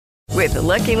With the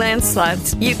Lucky Land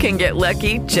Slots, you can get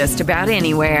lucky just about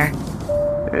anywhere.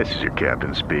 This is your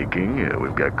captain speaking.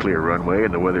 We've got clear runway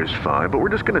and the weather's fine, but we're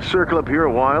just going to circle up here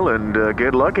a while and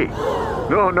get lucky.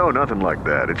 No, nothing like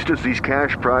that. It's just these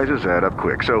cash prizes add up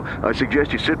quick. So I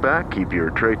suggest you sit back, keep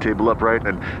your tray table upright,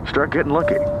 and start getting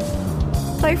lucky.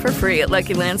 Play for free at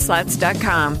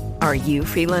LuckyLandSlots.com. Are you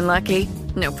feeling lucky?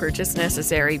 No purchase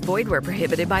necessary. Void where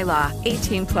prohibited by law.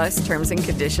 18 plus terms and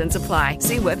conditions apply.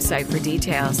 See website for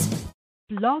details.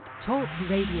 Blog Talk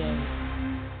Radio.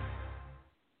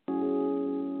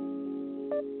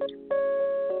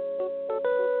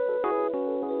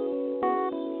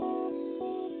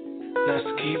 Let's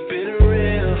keep it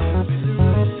real.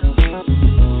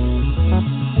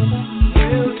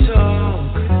 Real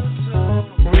talk.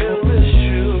 Real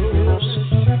issues.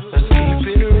 Let's keep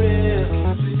it real.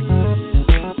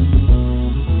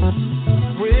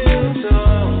 Real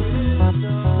talk.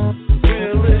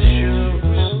 Real issues.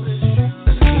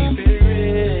 Let's keep it real.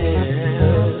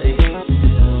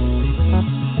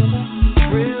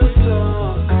 Real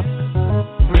talk.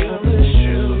 Real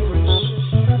issues.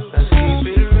 Let's keep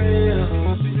it real.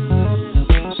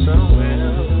 So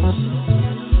real.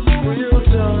 Real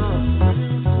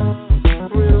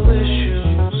talk. Real issues.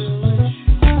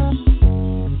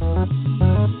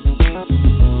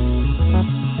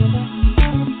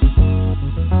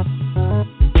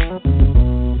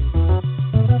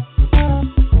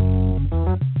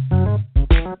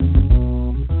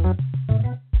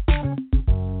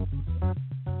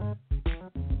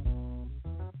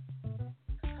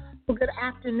 Well, good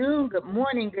afternoon, good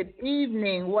morning, good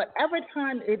evening, whatever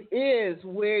time it is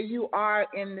where you are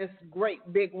in this great,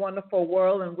 big, wonderful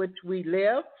world in which we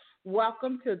live.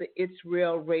 Welcome to the It's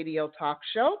Real Radio Talk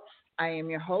Show. I am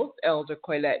your host, Elder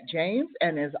Coylette James,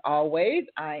 and as always,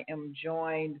 I am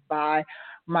joined by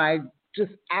my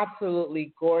just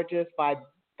absolutely gorgeous,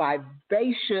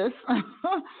 vivacious,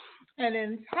 and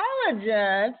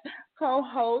intelligent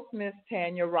co-host, Miss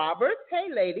Tanya Roberts. Hey,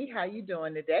 lady, how you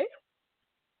doing today?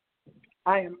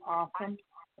 I am awesome.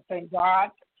 Thank God.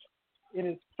 It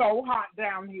is so hot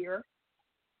down here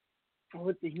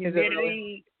with the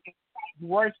humidity. It's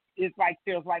worse. It's like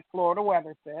feels like Florida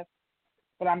weather says.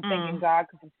 But I'm thanking God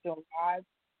because I'm still alive.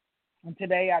 And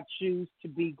today I choose to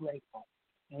be grateful.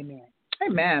 Amen.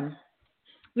 Amen.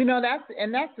 You know, that's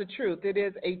the truth. It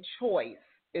is a choice.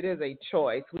 It is a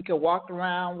choice. We could walk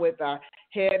around with our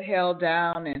head held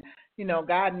down and, you know,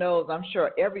 God knows, I'm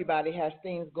sure everybody has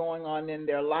things going on in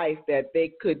their life that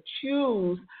they could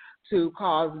choose to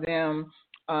cause them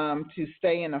to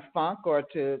stay in a funk or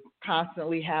to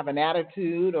constantly have an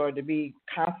attitude or to be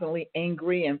constantly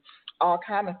angry and all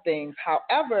kind of things.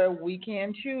 However, we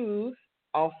can choose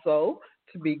also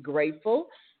to be grateful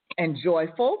and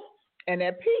joyful and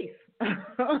at peace.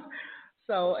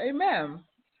 So, amen.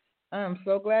 I'm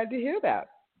so glad to hear that.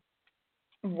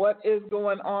 What is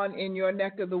going on in your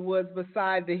neck of the woods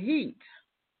beside the heat?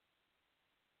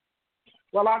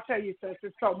 Well, I'll tell you, sis,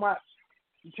 it's so much.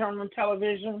 You turn on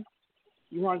television,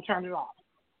 you want to turn it off.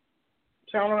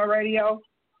 Turn on the radio,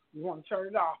 you want to turn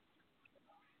it off.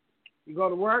 You go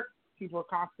to work, people are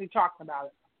constantly talking about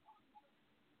it.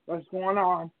 What's going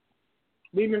on?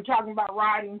 We've been talking about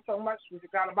rioting so much, we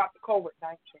forgot about the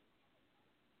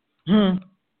COVID-19.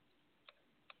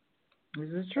 This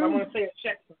is true. I want to say a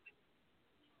check.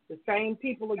 The same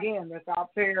people again that's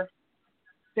out there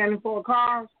standing for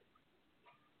cars,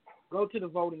 go to the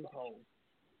voting polls.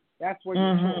 That's where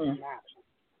your choice matters.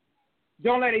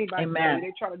 Don't let anybody tell you.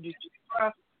 They try to do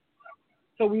us,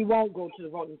 so we won't go to the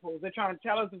voting polls. They're trying to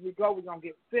tell us if we go, we're going to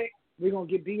get sick, we're going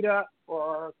to get beat up,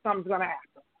 or something's going to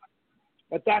happen.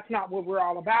 But that's not what we're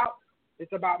all about.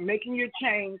 It's about making your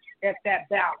change at that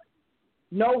ballot.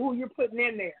 Know who you're putting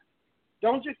in there.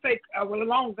 Don't just say, well, as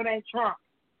long as it ain't Trump.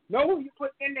 Know who you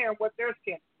put in there and what they're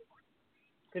standing for.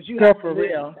 Because you have to for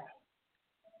real.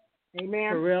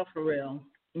 Amen. For real.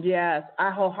 Yes,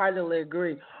 I wholeheartedly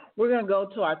agree. We're going to go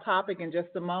to our topic in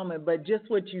just a moment, but just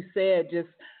what you said just,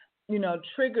 you know,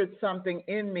 triggered something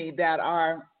in me that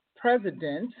our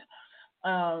president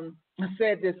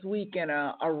said this week in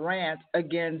a rant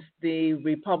against the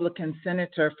Republican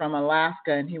senator from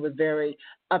Alaska, and he was very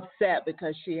upset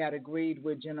because she had agreed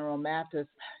with General Mattis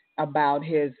about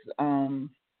his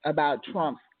about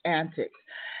Trump's antics.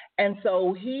 And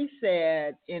so he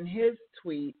said in his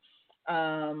tweet,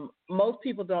 most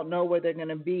people don't know where they're going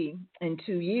to be in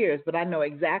 2 years, but I know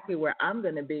exactly where I'm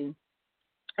going to be.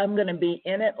 I'm going to be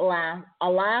in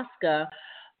Alaska,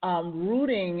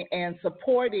 rooting and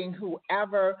supporting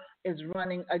whoever is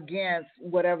running against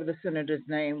whatever the senator's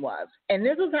name was. And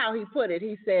this is how he put it.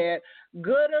 He said,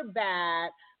 good or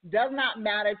bad, does not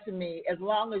matter to me. As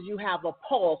long as you have a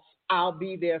pulse, I'll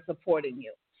be there supporting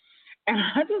you. And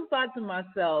I just thought to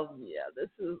myself, yeah, this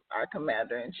is our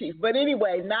commander-in-chief. But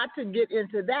anyway, not to get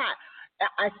into that,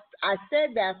 I said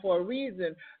that for a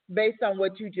reason based on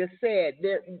what you just said.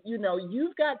 That, you know,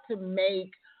 you've got to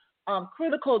make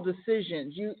critical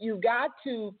decisions. You've got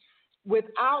to,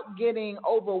 without getting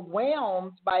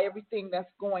overwhelmed by everything that's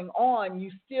going on,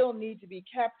 you still need to be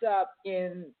kept up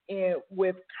in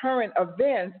with current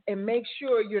events and make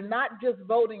sure you're not just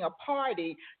voting a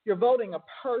party, you're voting a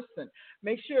person.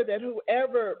 Make sure that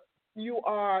whoever you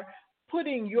are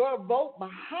putting your vote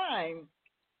behind,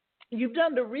 you've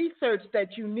done the research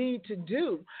that you need to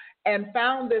do and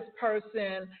found this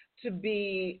person to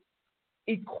be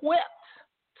equipped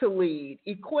to lead,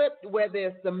 equipped, whether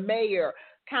it's the mayor,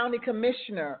 county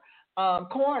commissioner,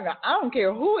 coroner, I don't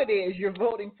care who it is you're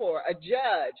voting for, a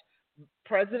judge,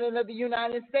 president of the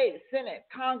United States, Senate,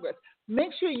 Congress.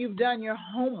 Make sure you've done your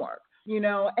homework, you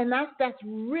know, and that's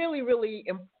really, really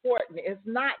important. It's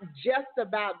not just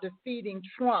about defeating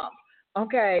Trump,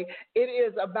 okay? It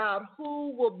is about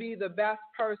who will be the best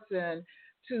person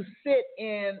to sit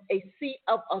in a seat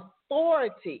of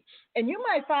authority. And you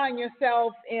might find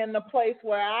yourself in a place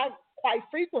where I quite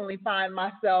frequently find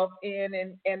myself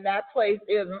in, and that place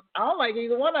is, I don't like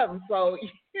either one of them. So,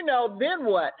 you know, then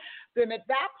what? Then at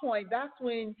that point, that's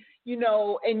when, you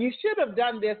know, and you should have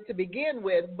done this to begin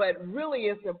with, but really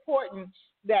it's important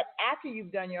that after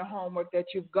you've done your homework, that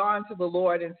you've gone to the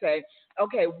Lord and say,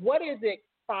 okay, what is it,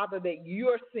 Father, that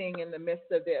you're seeing in the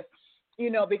midst of this? You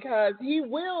know, because he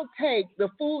will take the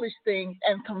foolish things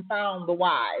and confound the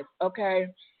wise, okay?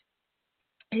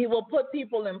 He will put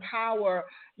people in power,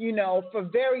 you know, for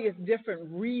various different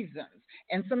reasons.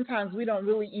 And sometimes we don't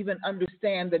really even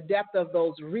understand the depth of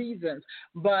those reasons.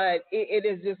 But it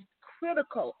is just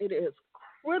critical. It is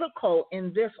critical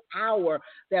in this hour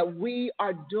that we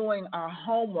are doing our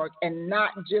homework and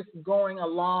not just going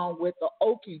along with the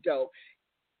okie doke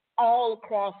all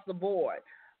across the board.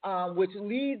 Which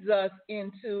leads us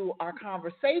into our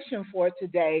conversation for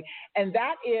today, and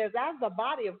that is, as the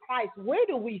body of Christ, where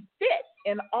do we fit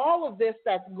in all of this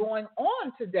that's going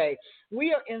on today?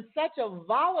 We are in such a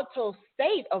volatile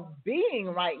state of being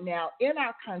right now in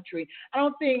our country. I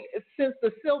don't think since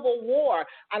the Civil War,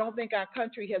 I don't think our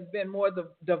country has been more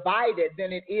divided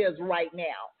than it is right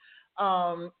now.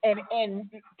 And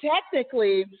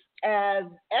technically, as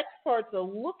experts are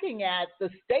looking at the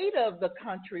state of the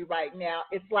country right now,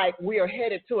 it's like we are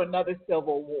headed to another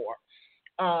civil war.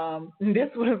 This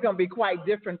one is going to be quite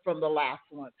different from the last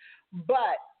one. But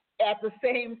at the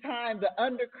same time, the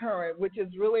undercurrent, which is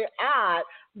really odd,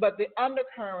 but the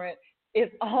undercurrent is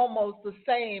almost the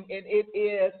same. And it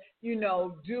is, you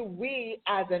know, do we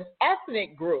as an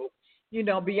ethnic group, you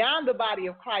know, beyond the body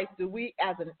of Christ, do we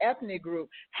as an ethnic group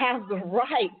have the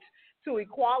right to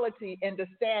equality and to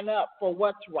stand up for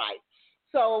what's right?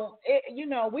 So, you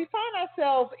know, we find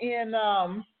ourselves in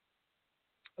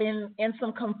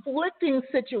some conflicting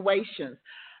situations.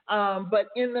 But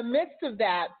in the midst of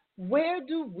that, where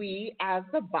do we as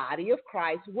the body of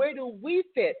Christ, where do we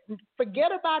fit?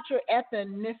 Forget about your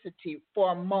ethnicity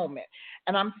for a moment.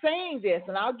 And I'm saying this,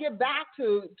 and I'll get back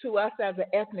to us as an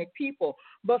ethnic people.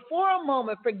 But for a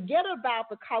moment, forget about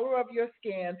the color of your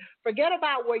skin. Forget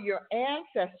about where your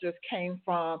ancestors came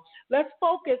from. Let's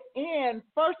focus in,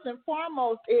 first and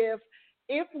foremost,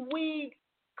 if we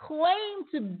claim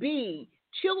to be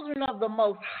children of the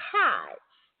Most High,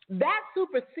 that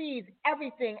supersedes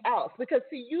everything else. Because,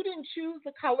 see, you didn't choose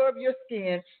the color of your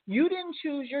skin. You didn't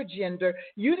choose your gender.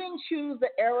 You didn't choose the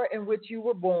era in which you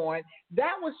were born.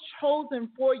 That was chosen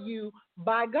for you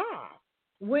by God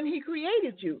when he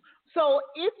created you. So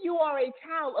if you are a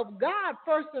child of God,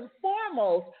 first and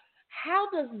foremost, how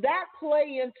does that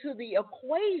play into the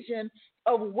equation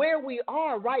of where we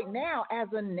are right now as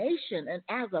a nation and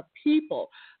as a people?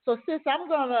 So, sis,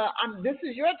 this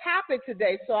is your topic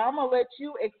today, so I'm going to let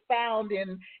you expound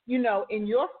in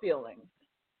your feelings.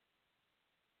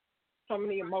 So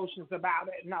many emotions about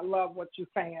it, and I love what you're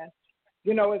saying.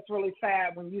 You know, it's really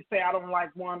sad when you say I don't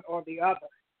like one or the other.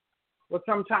 Well,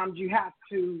 sometimes you have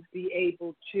to be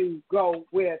able to go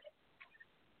with,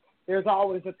 there's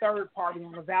always a third party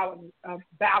on the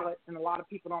ballot, and a lot of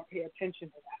people don't pay attention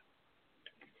to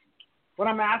that. What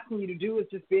I'm asking you to do is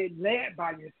just be led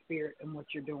by your spirit in what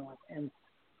you're doing and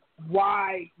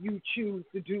why you choose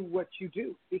to do what you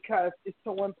do, because it's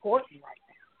so important right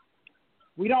now.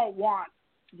 We don't want,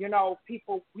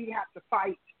 people, we have to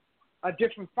fight a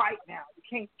different fight now. We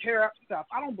can't tear up stuff.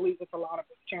 I don't believe it's a lot of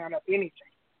us tearing up anything.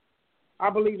 I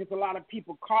believe it's a lot of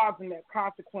people causing that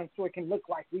consequence so it can look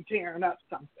like we're tearing up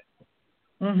something.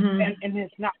 Mm-hmm. And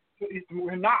it's not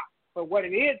we're not. But what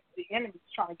it is, the enemy's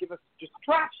trying to give us a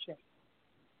distraction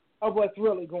of what's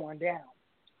really going down.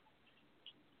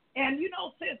 And,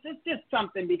 sis, it's just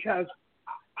something because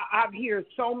I've heard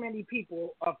so many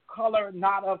people of color,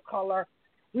 not of color.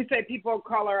 We say people of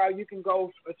color, you can go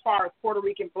as far as Puerto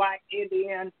Rican, Black,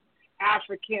 Indian,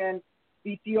 African,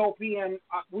 Ethiopian.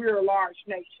 We're a large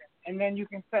nation. And then you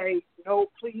can say, no,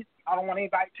 please, I don't want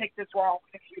anybody to take this wrong.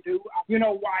 If you do,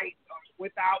 white,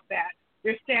 without that,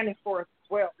 they're standing for us as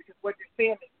well because what you're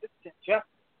saying is it's injustice.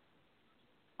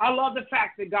 I love the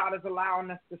fact that God is allowing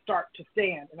us to start to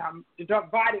stand. And I'm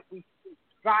divided, we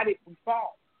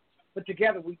fall. But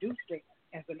together we do stand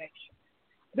as a nation.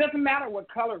 It doesn't matter what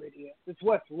color it is. It's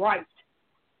what's right.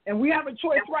 And we have a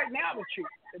choice right now to choose.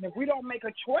 And if we don't make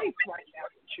a choice right now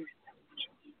to choose,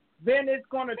 then it's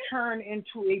going to turn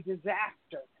into a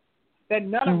disaster that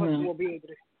none of us will be able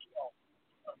to control.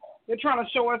 They're trying to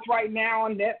show us right now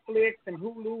on Netflix and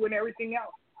Hulu and everything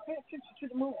else. Pay attention to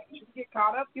the movie. You can get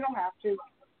caught up. You don't have to.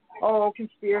 Oh,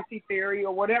 conspiracy theory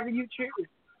or whatever you choose.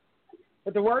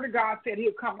 But the Word of God said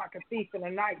he'll come like a thief in the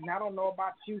night. And I don't know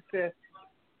about you, sis.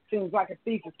 Seems like a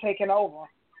thief is taking over.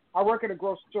 I work at a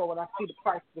grocery store when I see the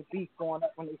price of the beef going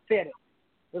up when they said it.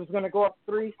 It was going to go up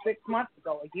 3-6 months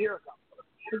ago, a year ago.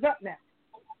 It's up now.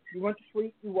 You went to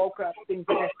sleep, you woke up, things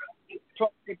are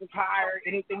different. It's higher,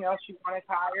 anything else you want is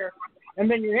higher.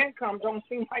 And then your income don't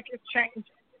seem like it's changing.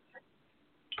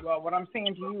 Well, what I'm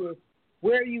saying to you is,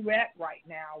 where are you at right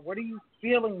now? What are you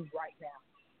feeling right now?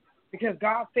 Because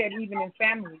God said even in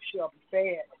famine you shall be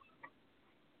fed.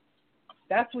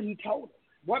 That's what he told us.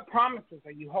 What promises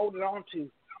are you holding on to?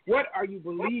 What are you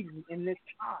believing in this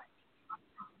time?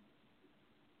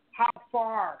 How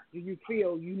far do you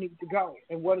feel you need to go?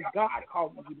 And what is God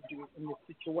calling you to do in this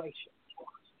situation?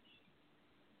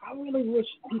 I really wish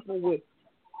people would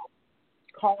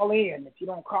call in. If you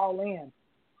don't call in,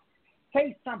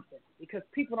 say something, because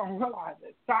people don't realize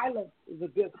that silence is a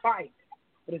good fight,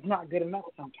 but it's not good enough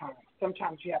sometimes.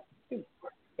 Sometimes you have to speak.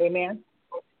 Amen?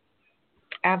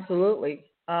 Absolutely.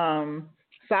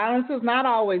 Silence is not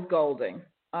always golden,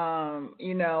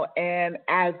 and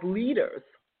as leaders,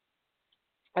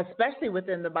 especially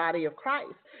within the body of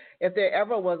Christ, if there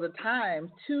ever was a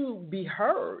time to be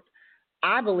heard,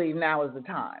 I believe now is the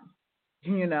time.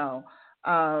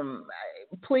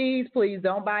 Please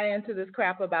don't buy into this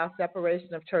crap about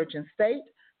separation of church and state,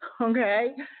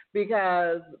 okay?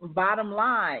 Because bottom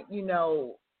line,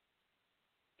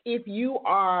 if you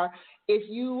have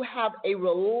a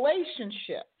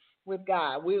relationship with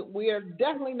God, we are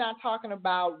definitely not talking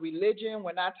about religion.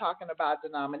 We're not talking about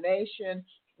denomination.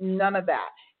 None of that.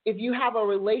 If you have a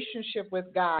relationship with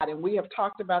God, and we have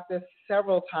talked about this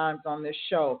several times on this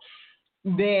show,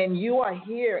 then you are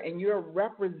here and you're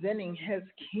representing his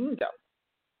kingdom.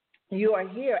 You are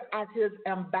here as his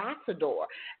ambassador.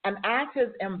 And as his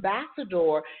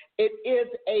ambassador, it is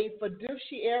a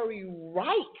fiduciary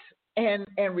right and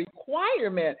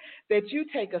requirement that you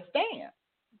take a stand.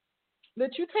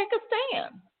 That you take a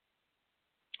stand.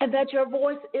 And that your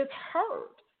voice is heard.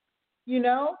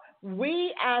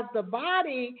 We as the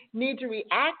body need to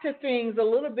react to things a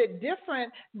little bit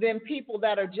different than people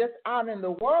that are just out in the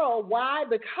world. Why?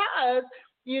 Because,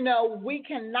 we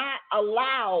cannot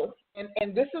allow,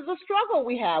 and this is a struggle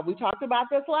we have. We talked about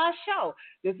this last show.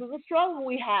 This is a struggle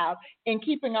we have in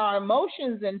keeping our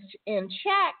emotions in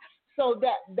check so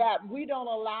that we don't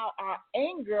allow our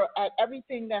anger at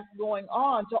everything that's going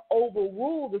on to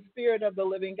overrule the Spirit of the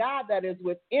living God that is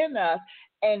within us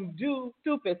and do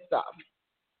stupid stuff.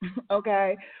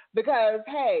 Okay, because,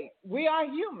 hey, we are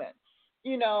human,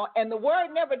 and the word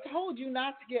never told you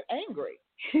not to get angry.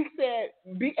 He said,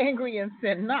 be angry and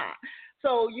sin not.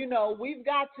 So, we've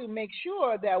got to make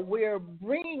sure that we're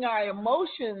bringing our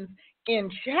emotions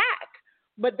in check,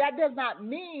 but that does not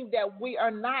mean that we are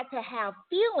not to have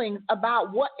feelings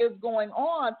about what is going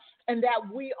on and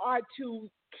that we are to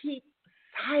keep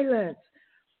silent.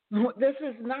 This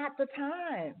is not the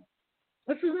time.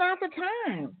 This is not the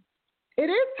time. It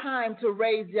is time to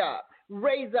raise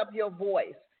up your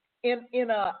voice in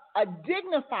a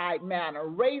dignified manner.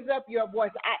 Raise up your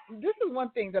voice. This is one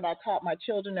thing that I taught my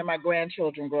children and my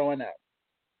grandchildren growing up.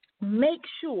 Make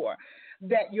sure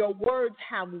that your words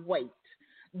have weight.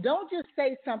 Don't just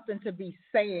say something to be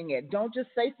saying it. Don't just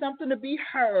say something to be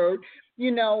heard,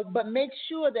 but make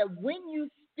sure that when you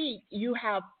speak, you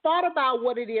have thought about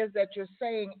what it is that you're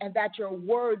saying and that your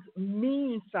words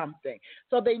mean something.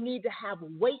 So they need to have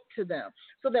weight to them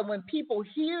so that when people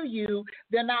hear you,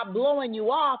 they're not blowing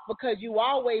you off because you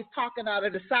always talking out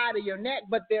of the side of your neck,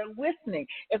 but they're listening.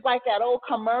 It's like that old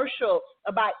commercial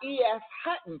about E.F.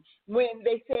 Hutton when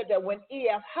they said that when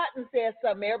E.F. Hutton said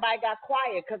something, everybody got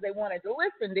quiet because they wanted to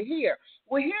listen to hear.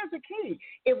 Well, here's the key.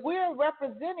 If we're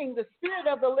representing the Spirit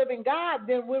of the living God,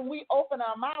 then when we open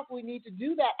our mouth, we need to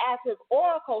do that as his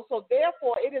oracle. So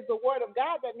therefore, it is the word of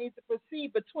God that needs to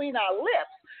proceed between our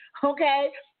lips, okay?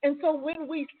 And so when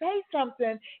we say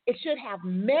something, it should have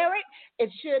merit.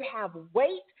 It should have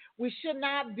weight. We should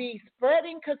not be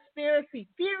spreading conspiracy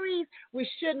theories. We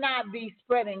should not be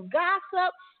spreading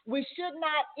gossip. We should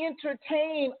not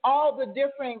entertain all the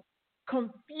different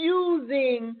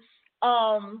confusing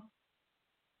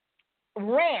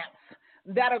rants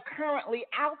that are currently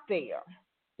out there.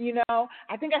 You know,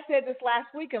 I think I said this last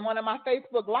week in one of my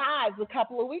Facebook Lives a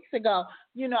couple of weeks ago.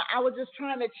 You know, I was just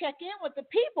trying to check in with the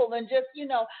people and just, you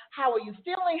know, how are you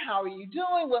feeling? How are you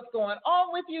doing? What's going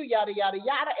on with you? Yada, yada,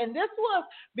 yada. And this was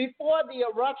before the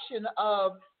eruption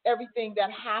of everything that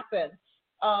happened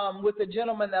with the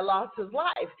gentleman that lost his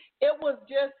life. It was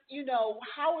just, you know,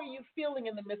 how are you feeling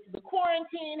in the midst of the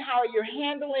quarantine? How are you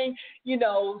handling, you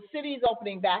know, cities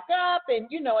opening back up and,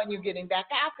 you know, and you're getting back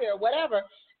out there or whatever.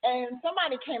 And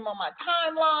somebody came on my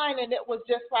timeline and it was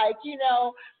just like, you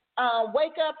know,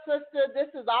 wake up, sister, this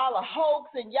is all a hoax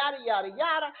and yada, yada,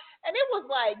 yada. And it was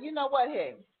like, you know what,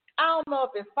 hey, I don't know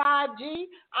if it's 5G.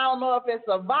 I don't know if it's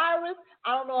a virus.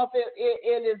 I don't know if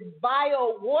it is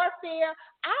bio warfare.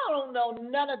 I don't know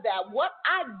none of that. What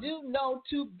I do know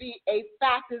to be a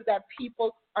fact is that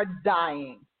people are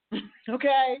dying,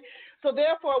 okay? So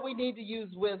therefore, we need to use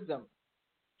wisdom.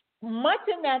 Much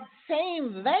in that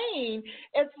same vein,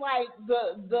 it's like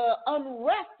the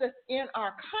unrest that's in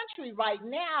our country right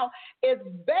now is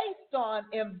based on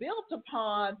and built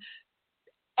upon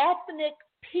ethnic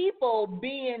people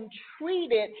being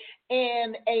treated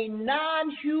in a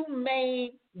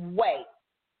non-humane way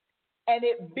and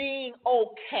it being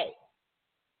okay.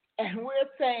 And we're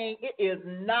saying it is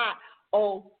not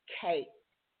okay.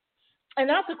 And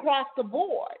that's across the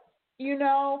board. You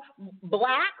know,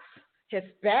 blacks,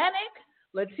 Hispanic,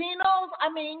 Latinos,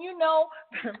 I mean, you know,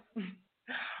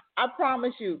 I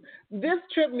promise you, this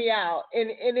tripped me out. And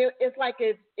it's like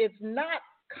it's not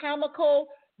comical,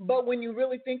 but when you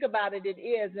really think about it, it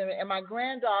is. And my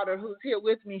granddaughter, who's here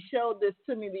with me, showed this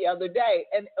to me the other day.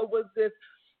 And it was this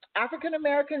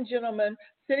African-American gentleman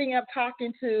sitting up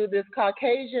talking to this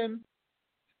Caucasian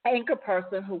anchor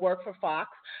person who worked for Fox.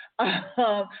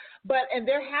 And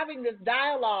they're having this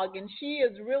dialogue, and she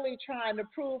is really trying to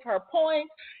prove her point,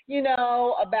 you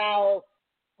know, about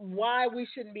why we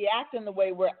shouldn't be acting the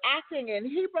way we're acting. And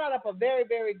he brought up a very,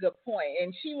 very good point.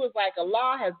 And she was like, a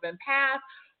law has been passed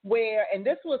where, and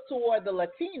this was toward the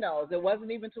Latinos, it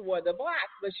wasn't even toward the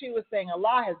blacks, but she was saying a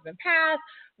law has been passed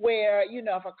where, you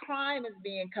know, if a crime is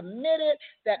being committed,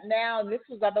 that now, and this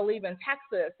was, I believe, in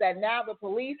Texas, that now the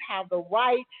police have the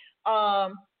right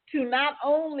to not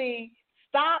only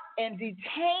stop and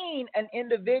detain an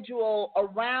individual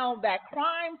around that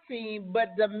crime scene,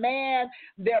 but demand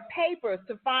their papers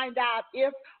to find out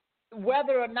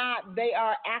whether or not they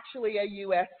are actually a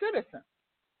U.S. citizen.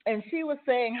 And she was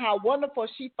saying how wonderful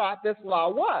she thought this law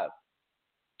was.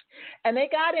 And they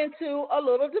got into a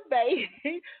little debate,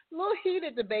 a little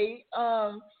heated debate.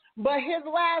 But his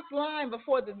last line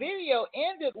before the video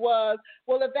ended was,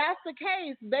 well, if that's the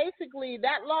case, basically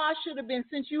that law should have been,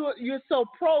 since you're so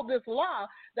pro this law,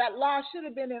 that law should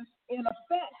have been in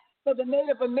effect for the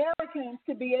Native Americans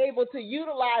to be able to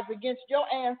utilize against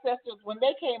your ancestors when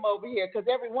they came over here, because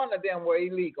every one of them were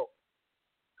illegal.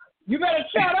 You better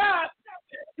shut up.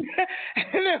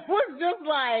 And it was just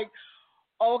like,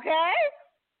 okay.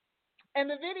 And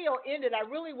the video ended. I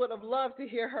really would have loved to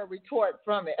hear her retort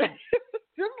from it.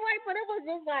 But it was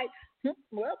just like,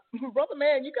 well, brother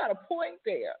man, you got a point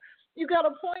there. You got a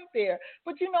point there.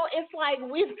 But, you know, it's like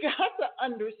we've got to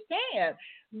understand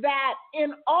that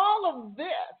in all of this,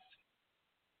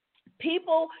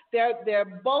 people,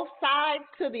 they're both sides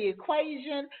to the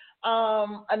equation.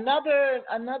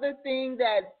 Another thing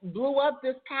that blew up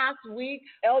this past week,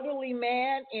 elderly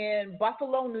man in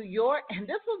Buffalo, New York, and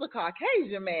this was a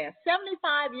Caucasian man,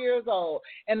 75 years old,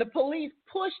 and the police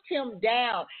pushed him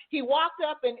down. He walked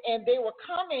up and they were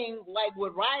coming like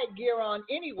with riot gear on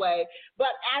anyway,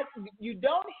 but as you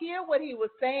don't hear what he was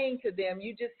saying to them,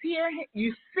 you just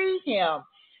see him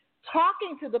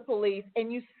talking to the police,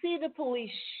 and you see the police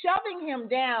shoving him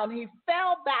down. He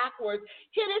fell backwards,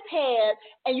 hit his head,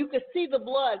 and you could see the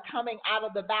blood coming out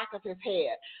of the back of his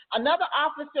head. Another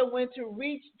officer went to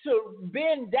reach to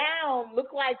bend down,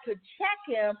 looked like to check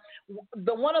him.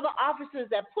 One of the officers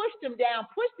that pushed him down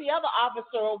pushed the other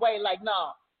officer away, like,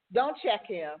 no, don't check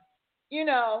him. You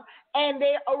know, and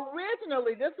they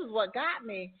originally, this is what got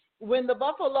me, when the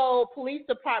Buffalo Police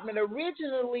Department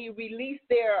originally released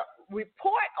their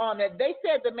report on it, they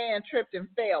said the man tripped and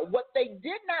fell. What they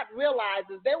did not realize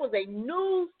is there was a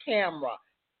news camera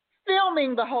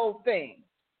filming the whole thing.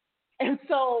 And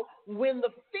so when the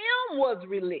film was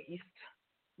released,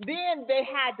 then they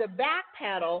had to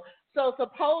backpedal. So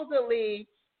supposedly,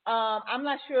 I'm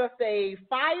not sure if they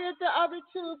fired the other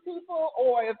two people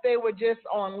or if they were just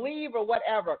on leave or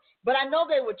whatever. But I know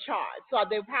they were charged, so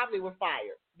they probably were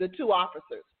fired, the two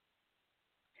officers.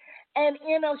 And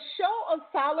in a show of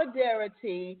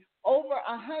solidarity, over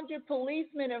 100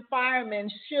 policemen and firemen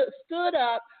stood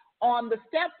up on the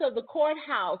steps of the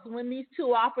courthouse when these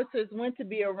two officers went to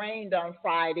be arraigned on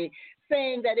Friday,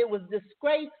 saying that it was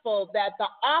disgraceful that the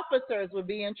officers were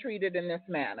being treated in this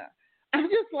manner. I'm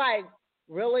just like,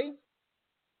 really?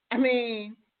 I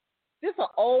mean, this is an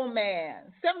old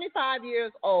man, 75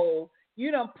 years old.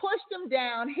 You done pushed him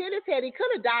down, hit his head. He could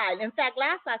have died. In fact,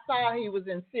 last I saw, he was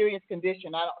in serious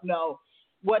condition. I don't know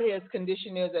what his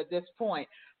condition is at this point.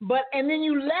 And then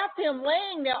you left him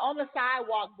laying there on the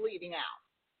sidewalk bleeding out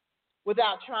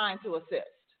without trying to assist.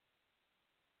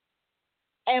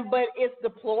 But it's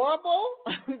deplorable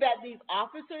that these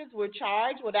officers were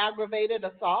charged with aggravated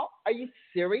assault. Are you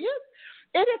serious?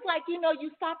 It is like, you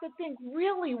stop to think,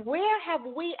 really, where have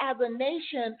we as a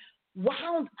nation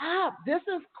wound up? This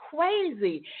is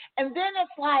crazy. And then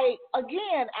it's like,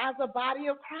 again, as a body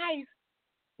of Christ,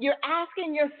 you're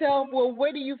asking yourself, well,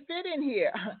 where do you fit in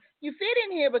here? You fit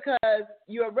in here because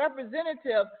you're a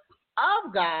representative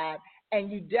of God, and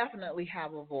you definitely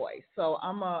have a voice. So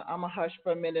I'm a hush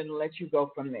for a minute and let you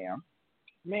go from there.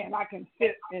 Man, I can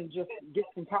sit and just get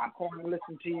some popcorn and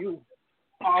listen to you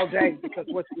all day because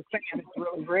what you're saying is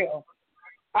really real.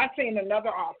 I seen another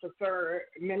officer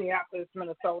in Minneapolis,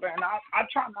 Minnesota, and I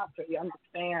try not to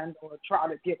understand or try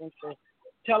to get into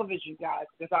television, guys,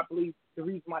 because I believe the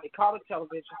reason why they call it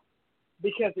television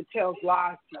because it tells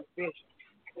lies to the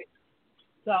vision.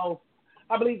 So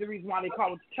I believe the reason why they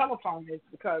call it the telephone is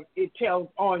because it tells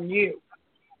on you.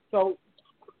 So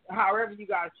however you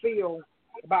guys feel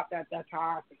about that, that's how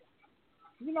I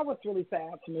feel. You know what's really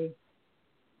sad to me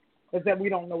is that we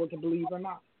don't know what to believe or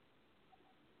not.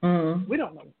 Mm-hmm. We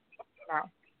don't know.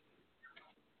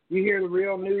 You hear the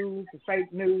real news, the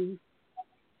fake news.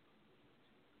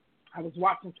 I was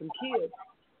watching some kids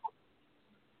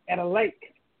at a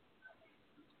lake,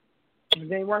 and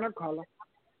they weren't a color.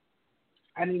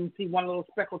 I didn't even see one little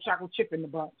speckled chocolate chip in the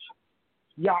bunch.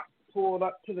 Yachts pulled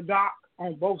up to the dock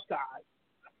on both sides.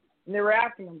 And they were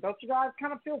asking him, don't you guys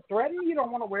kind of feel threatened? You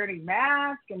don't want to wear any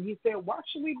mask? And he said, why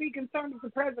should we be concerned if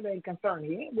the president ain't concerned?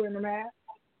 He ain't wearing a mask.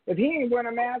 If he ain't wearing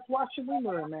a mask, why should we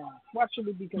wear a mask? Why should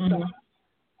we be concerned?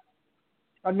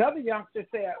 Mm-hmm. Another youngster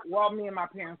said, well, me and my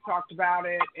parents talked about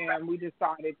it, and we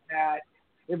decided that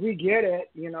if we get it,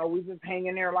 we just hang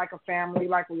in there like a family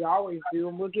like we always do,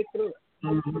 and we'll get through it.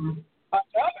 Mm-hmm.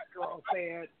 Another girl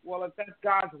said, well, if that's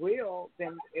God's will,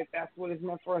 then if that's what is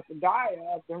meant for us to die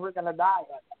of, then we're going to die of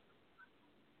it.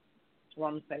 That's what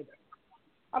I'm going to say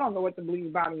that. I don't know what to believe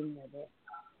about anymore, but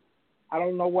I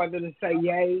don't know whether to say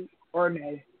yay or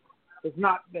nay. It's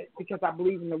not that because I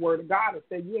believe in the word of God, it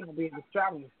said you ain't going to be able to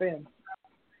travel with sin.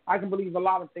 I can believe a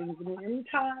lot of things. And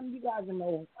anytime you guys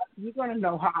know, you're going to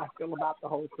know how I feel about the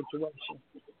whole situation.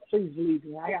 Please believe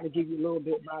me. I got to give you a little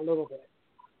bit by a little bit.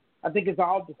 I think it's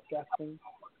all disgusting.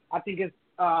 I think it's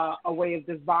a way of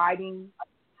dividing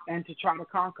and to try to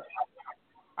conquer.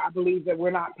 I believe that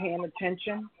we're not paying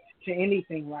attention to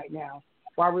anything right now.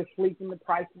 While we're sleeping, the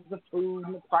prices of food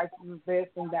and the prices of this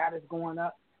and that is going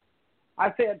up.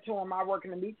 I said to him, I work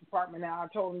in the meat department now. I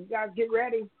told him, you guys get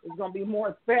ready. It's going to be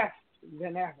more theft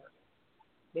than ever.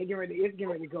 It's getting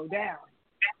ready to go down.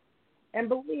 And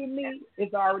believe me,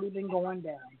 it's already been going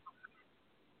down.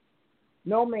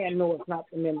 No man knoweth not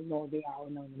the minute nor the hour,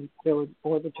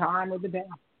 or the time or the day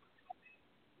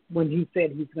when he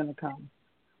said he's going to come.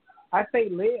 I say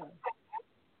live,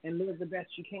 and live the best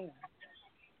you can.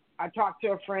 I talked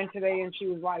to a friend today, and she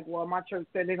was like, well, my church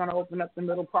said they're going to open up the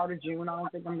middle part of June. I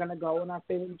don't think I'm going to go. And I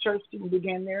said, well, the church didn't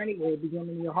begin there anyway. It began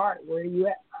in your heart. Where are you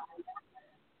at?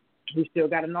 You still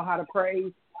got to know how to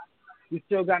praise. You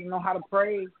still got to know how to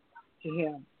pray to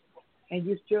him. And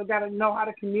you still got to know how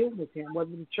to commune with him,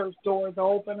 whether the church doors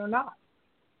are open or not.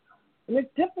 And it's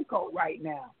difficult right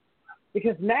now.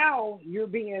 Because now you're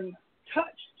being touched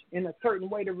in a certain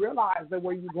way to realize that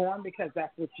where you're going because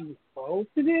that's what you're supposed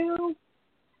to do,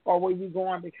 or where you're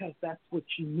going because that's what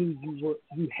you knew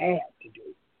you had to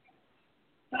do.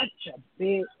 Such a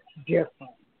big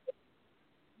difference.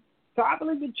 So I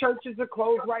believe the churches are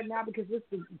closed right now because it's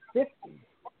sifting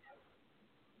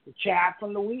the chaff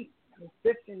from the wheat. It's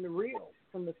sifting the real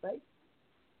from the fake.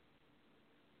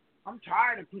 I'm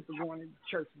tired of people going into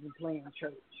churches and playing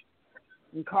church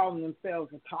and calling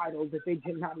themselves a title that they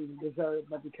did not even deserve,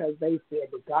 but because they said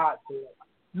that God said.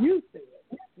 You said,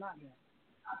 not them.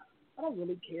 I don't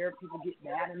really care if people get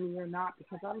mad at me or not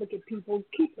because I look at people,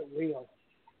 keep it real.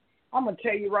 I'm going to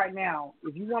tell you right now,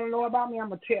 if you want to know about me, I'm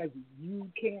going to tell you.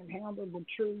 You can't handle the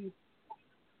truth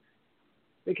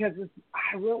because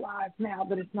I realize now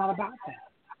that it's not about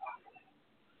that.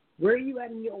 Where are you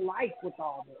at in your life with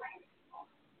all this?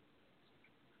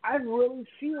 I really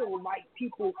feel like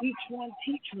people, each one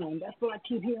teach one. That's what I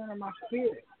keep hearing in my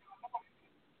spirit.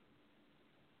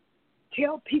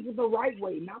 Tell people the right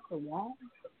way, not the wrong.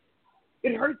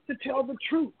 It hurts to tell the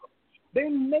truth. They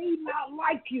may not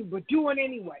like you, but do it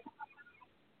anyway.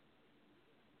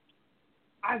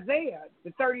 Isaiah,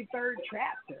 the 33rd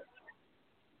chapter,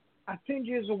 I send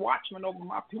you as a watchman over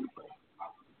my people.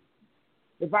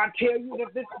 If I tell you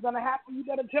that this is going to happen, you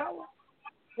better tell them.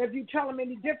 If you tell them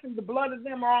any different, the blood of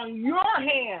them are on your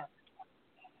hands.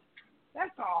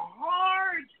 That's a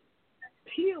hard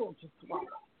pill to swallow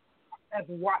as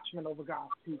a watchman over God's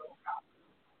people.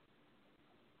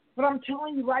 But I'm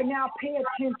telling you right now, pay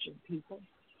attention, people.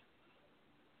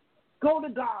 Go to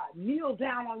God. Kneel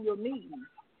down on your knees.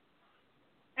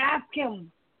 Ask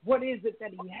him what is it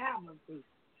that he has of you.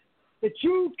 That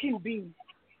you can be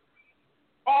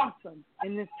awesome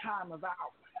in this time of ours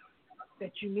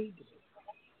that you need to be.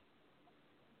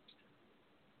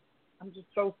 I'm just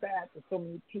so sad that so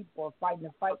many people are fighting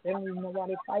a fight. They don't even know why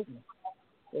they're fighting it.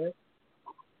 Yeah.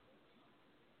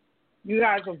 You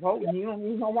guys are voting. You don't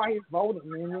even know why you're voting.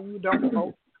 And then you don't vote. You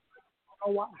don't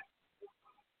know why.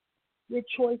 Your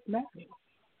choice matters.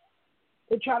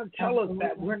 They try to tell us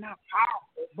that we're not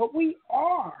powerful, but we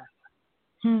are.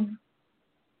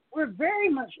 We're very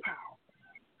much powerful.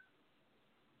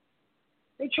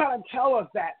 They try to tell us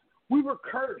that we were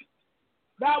cursed.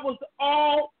 That was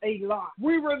all a lie.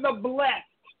 We were the blessed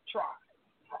tribe.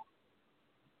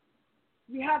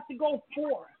 We have to go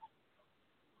forth,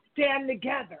 stand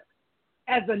together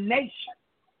as a nation,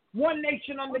 one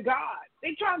nation under God.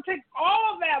 They try to take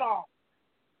all of that off.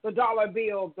 The dollar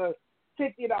bill, the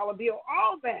 $50 bill,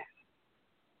 all that.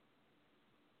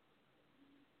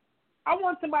 I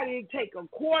want somebody to take a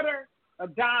quarter, a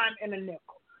dime, and a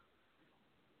nickel,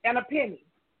 and a penny,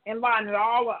 and line it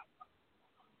all up.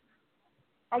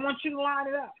 I want you to line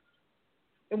it up.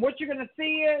 And what you're going to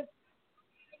see is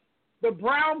the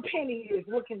brown penny is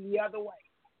looking the other way.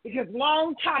 Because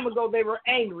long time ago they were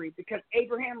angry because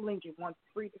Abraham Lincoln wanted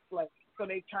to free the slaves. So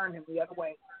they turned him the other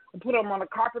way and put him on a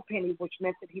copper penny, which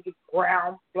meant that he was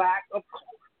brown, black, of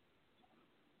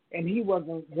color. And he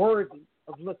wasn't worthy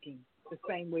of looking the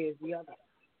same way as the other.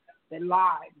 They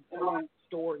lied and told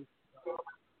stories.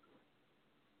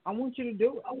 I want you to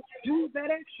do it. Do that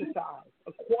exercise.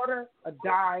 A quarter, a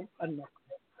dime, a nickel.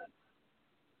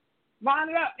 Line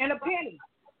it up, and a penny.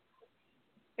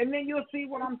 And then you'll see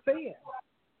what I'm saying.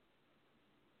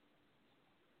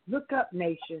 Look up,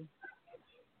 nation.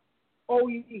 Oh,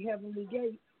 ye heavenly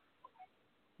gates.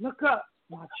 Look up,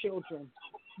 my children.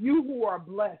 You who are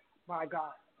blessed by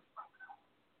God.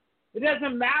 It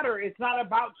doesn't matter. It's not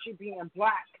about you being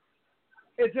black.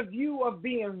 It's a view of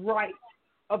being right.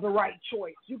 Of the right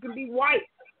choice. You can be white.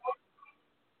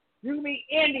 You can be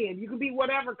Indian. You can be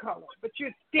whatever color. But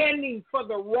you're standing for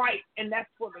the right, and that's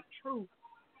for the truth.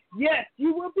 Yes,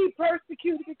 you will be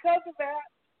persecuted because of that.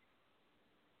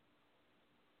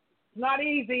 It's not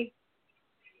easy.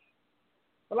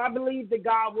 But I believe that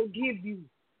God will give you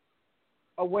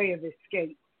a way of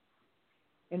escape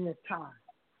in this time.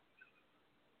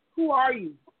 Who are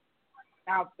you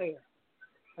out there?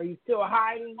 Are you still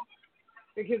hiding?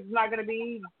 Because it's not going to be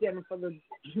easy standing for the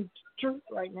truth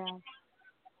right now.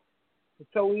 It's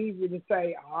so easy to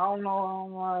say, I don't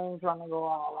know, I'm trying to go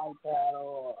out like that.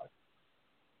 Or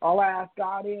all I ask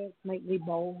God is, make me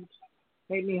bold.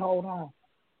 Make me hold on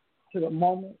to the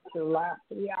moment, to the last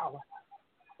of the hour.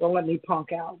 Don't let me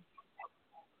punk out.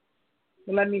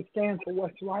 But let me stand for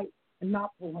what's right and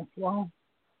not for what's wrong.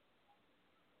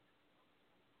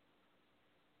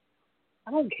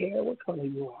 I don't care what color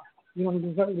you are. You don't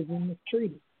deserve to be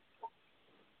mistreated.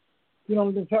 You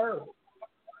don't deserve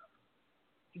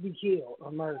to be killed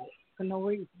or murdered for no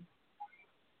reason.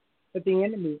 But the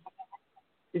enemy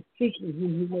is seeking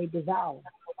whom he may devour.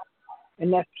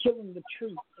 And that's killing the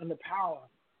truth and the power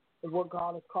of what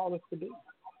God has called us to do.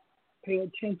 Pay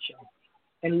attention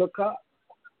and look up.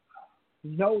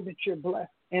 Know that you're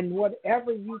blessed. And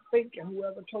whatever you think and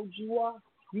whoever told you are,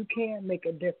 you can make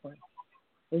a difference.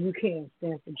 And you can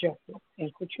stand for justice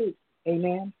and for truth.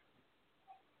 Amen?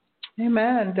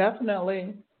 Amen.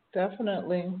 Definitely.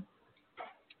 Definitely.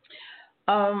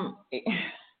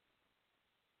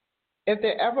 If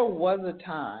there ever was a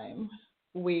time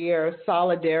where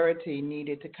solidarity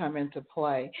needed to come into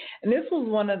play, and this was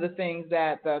one of the things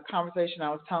that the conversation I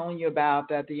was telling you about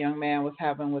that the young man was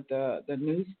having with the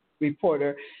news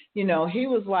reporter, he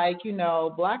was like,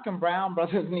 black and brown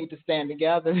brothers need to stand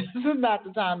together. This is not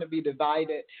the time to be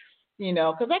divided,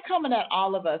 because they're coming at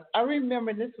all of us. I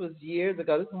remember this was years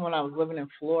ago. This is when I was living in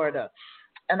Florida.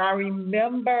 And I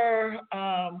remember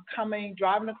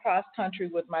driving across country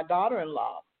with my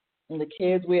daughter-in-law and the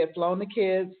kids. We had flown the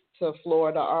kids to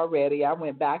Florida already. I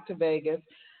went back to Vegas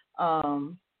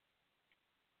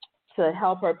to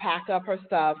help her pack up her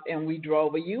stuff, and we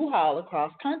drove a U-Haul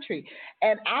across country.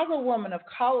 And as a woman of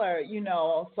color,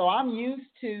 so I'm used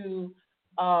to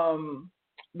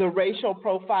the racial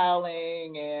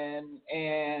profiling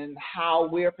and how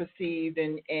we're perceived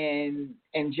and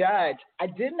judged. I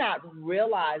did not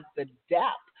realize the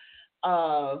depth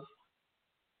of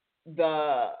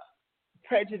the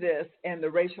prejudice and the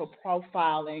racial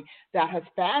profiling that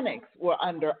Hispanics were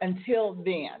under until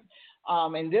then.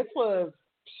 And this was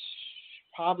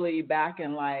probably back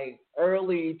in like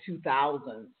early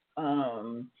 2000s.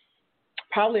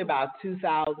 Probably about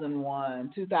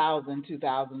 2001, 2000.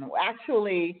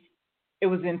 Actually, it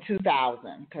was in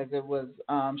 2000 because it was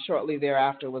shortly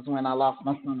thereafter was when I lost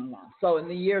my son-in-law. So in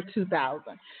the year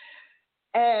 2000.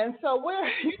 And so we're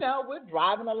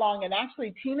driving along, and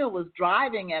actually Tina was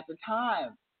driving at the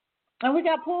time, and we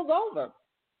got pulled over.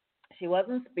 She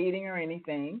wasn't speeding or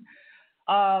anything.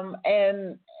 And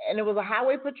it was a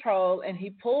highway patrol, and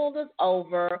he pulled us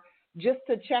over just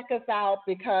to check us out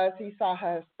because he saw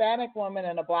a Hispanic woman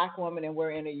and a black woman, and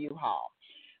we're in a U-Haul.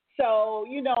 So,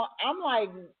 I'm like,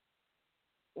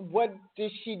 what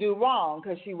did she do wrong?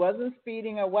 Because she wasn't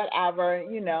speeding or whatever.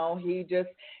 He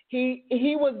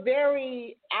was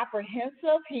very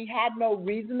apprehensive. He had no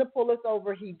reason to pull us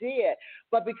over. He did.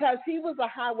 But because he was a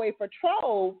highway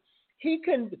patrol, he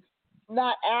could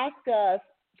not ask us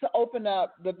to open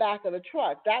up the back of the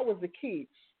truck. That was the key.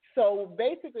 So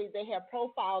basically, they had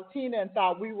profiled Tina and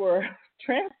thought we were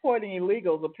transporting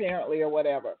illegals, apparently, or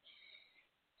whatever.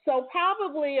 So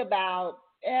probably about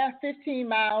 15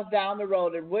 miles down the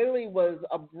road, it really was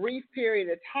a brief period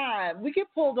of time, we get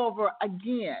pulled over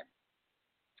again.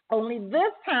 Only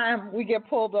this time, we get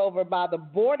pulled over by the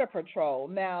Border Patrol.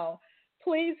 Now,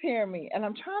 please hear me, and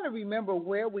I'm trying to remember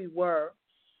where we were.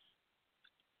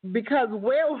 Because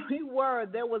where we were,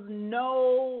 there was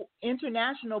no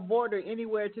international border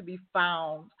anywhere to be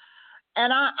found.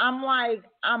 And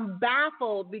I'm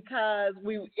baffled because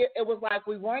it was like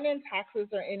we weren't in Texas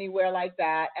or anywhere like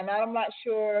that. And I'm not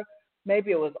sure,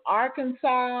 maybe it was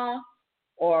Arkansas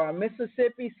or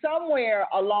Mississippi, somewhere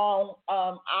along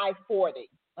I-40,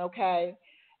 okay?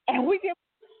 And we get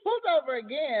pulled over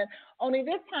again, only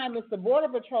this time it's the Border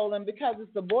Patrol, and because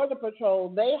it's the Border Patrol,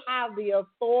 they have the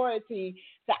authority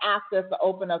to ask us to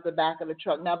open up the back of the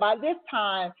truck. Now, by this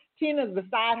time, Tina's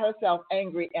beside herself,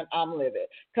 angry, and I'm livid,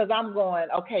 because I'm going,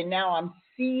 okay, now I'm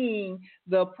seeing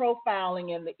the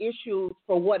profiling and the issues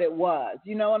for what it was.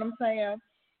 You know what I'm saying?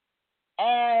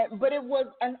 But it was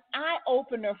an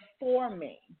eye-opener for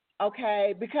me.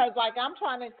 Okay, because I'm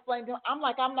trying to explain to him,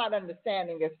 I'm not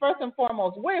understanding this. First and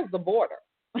foremost, where's the border?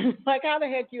 Like, how the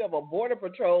heck you have a border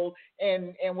patrol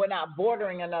and we're not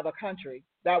bordering another country?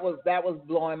 That was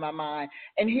blowing my mind.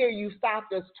 And here you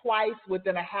stopped us twice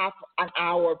within a half an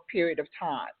hour period of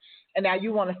time, and now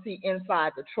you want to see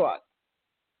inside the truck.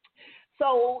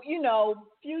 So,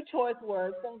 few choice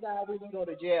words. Thank God we didn't go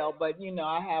to jail, but,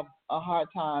 I have a hard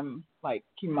time,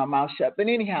 keeping my mouth shut. But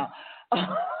anyhow,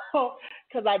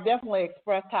 because I definitely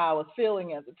expressed how I was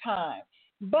feeling at the time.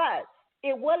 But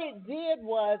what it did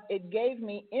was it gave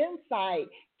me insight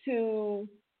to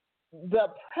the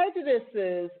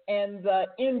prejudices and the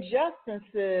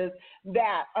injustices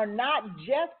that are not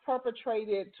just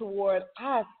perpetrated toward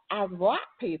us as Black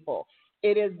people.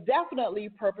 It is definitely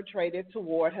perpetrated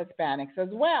toward Hispanics as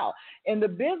well. In the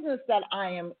business that I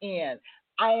am in,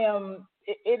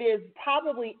 it is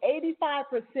probably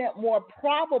 85% more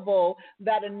probable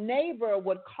that a neighbor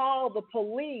would call the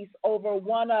police over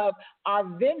one of our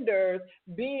vendors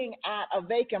being at a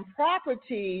vacant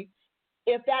property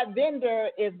if that vendor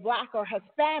is Black or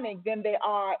Hispanic than they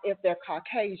are if they're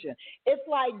Caucasian. It's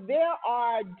like there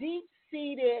are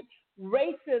deep-seated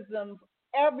racisms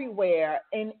everywhere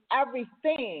in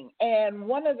everything. And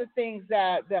one of the things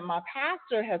that my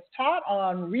pastor has taught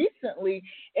on recently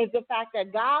is the fact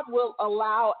that God will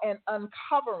allow an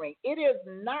uncovering. It is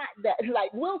not that,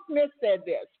 like Will Smith said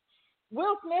this.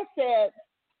 Will Smith said,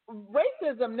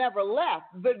 racism never left.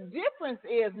 The difference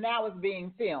is now it's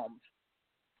being filmed.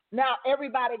 Now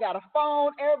everybody got a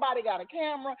phone, everybody got a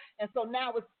camera, and so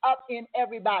now it's up in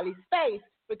everybody's face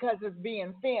because it's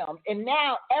being filmed. And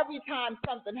now every time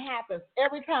something happens,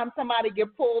 every time somebody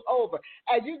gets pulled over,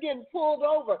 as you're getting pulled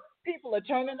over, people are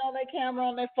turning on their camera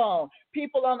on their phone.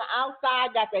 People on the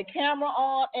outside got their camera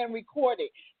on and recording.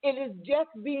 It is just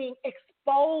being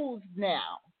exposed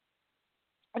now.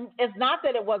 And it's not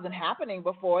that it wasn't happening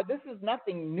before. This is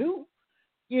nothing new.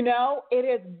 You know, it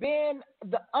has been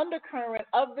the undercurrent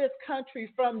of this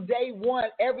country from day one,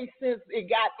 ever since it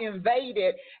got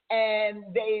invaded and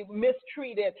they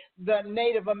mistreated the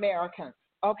Native Americans,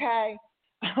 okay?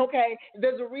 Okay,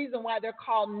 there's a reason why they're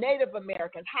called Native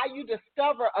Americans. How you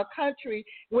discover a country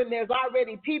when there's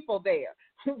already people there.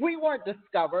 We weren't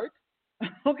discovered,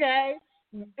 okay?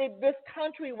 This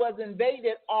country was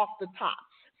invaded off the top.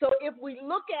 So if we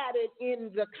look at it in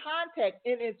the context,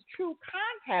 in its true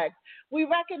context, we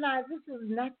recognize this is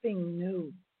nothing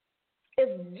new.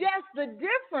 It's just the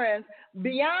difference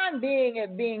beyond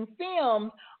it being filmed.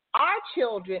 Our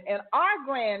children and our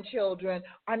grandchildren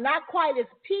are not quite as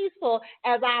peaceful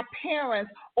as our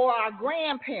parents or our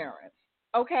grandparents.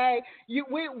 Okay,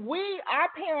 our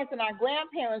parents and our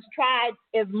grandparents tried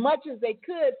as much as they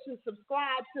could to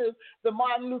subscribe to the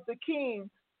Martin Luther King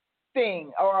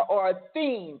thing or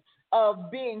theme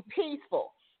of being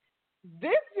peaceful.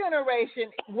 This generation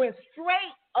went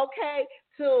straight, okay,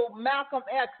 to Malcolm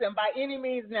X and by any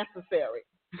means necessary.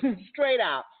 Straight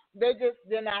out.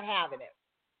 They're not having it.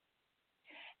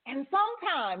 And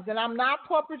sometimes, and I'm not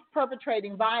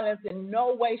perpetrating violence in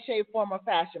no way, shape, form, or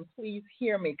fashion. Please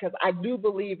hear me, because I do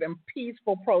believe in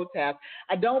peaceful protest.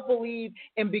 I don't believe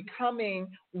in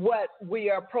becoming what we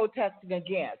are protesting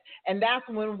against. And that's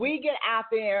when we get out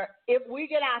there, if we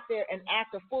get out there and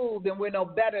act a fool, then we're no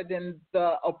better than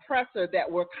the oppressor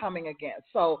that we're coming against.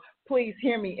 So please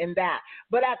hear me in that.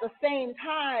 But at the same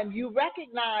time, you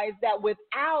recognize that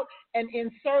without an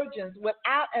insurgence,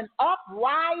 without an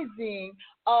uprising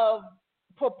of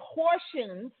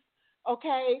proportions,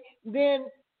 okay, then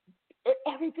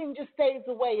everything just stays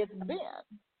the way it's been.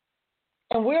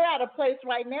 And we're at a place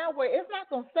right now where it's not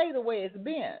going to stay the way it's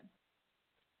been.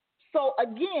 So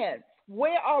again,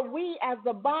 where are we as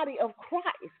the body of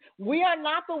Christ? We are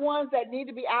not the ones that need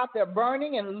to be out there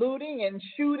burning and looting and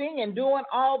shooting and doing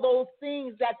all those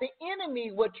things that the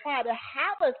enemy would try to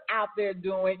have us out there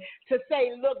doing to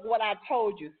say, look what I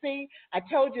told you. See, I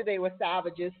told you they were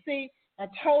savages. See, I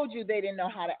told you they didn't know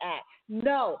how to act.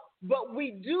 No, but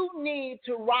we do need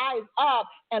to rise up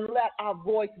and let our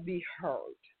voice be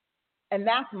heard. And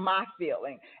that's my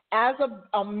feeling. As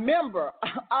a member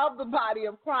of the body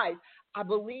of Christ, I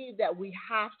believe that we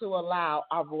have to allow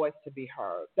our voice to be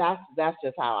heard. That's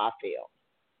just how I feel.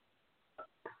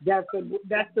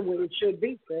 That's the way it should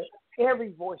be, sis.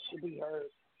 Every voice should be heard,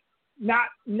 not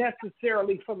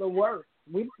necessarily for the worst.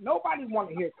 Nobody want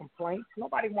to hear complaints.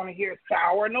 Nobody want to hear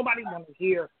sour. Nobody want to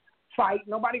hear fight.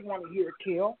 Nobody want to hear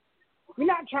kill. We're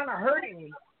not trying to hurt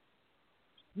anyone.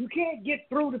 You can't get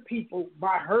through to people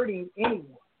by hurting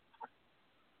anyone.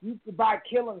 By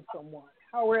killing someone.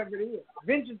 However it is.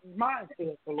 Vengeance is mine,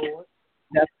 says the Lord.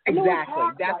 That's exactly.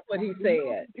 That's what he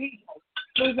said.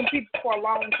 Losing people for a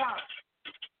long time.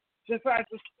 Just like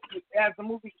as the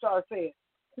movie star said.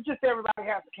 It's just everybody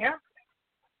has a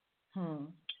camera.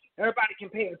 Everybody can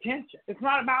pay attention. It's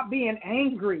not about being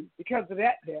angry because of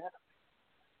that death.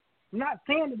 I'm not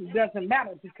saying that it doesn't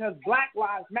matter because Black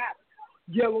lives matter.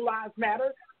 Yellow lives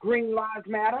matter. Green lives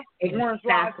matter. Orange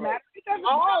lives matter.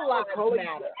 All lives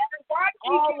matter.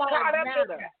 All lives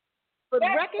matter. But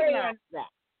recognize that.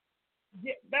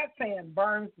 Yeah, that saying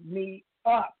burns me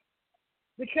up.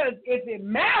 Because if it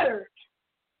mattered,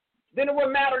 then it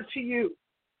would matter to you.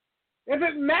 If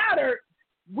it mattered,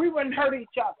 we wouldn't hurt each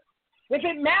other. If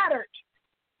it mattered,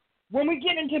 when we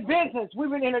get into business, we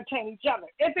would entertain each other.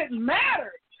 If it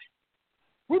mattered,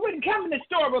 we wouldn't come in the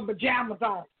store with pajamas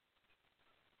on.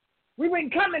 We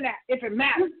wouldn't come in that if it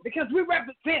mattered because we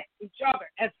represent each other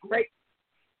as great.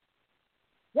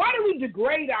 Why do we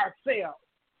degrade ourselves?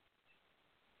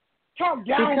 Talk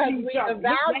down because to each other. We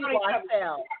value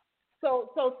ourselves.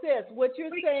 So sis, what you're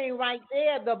saying right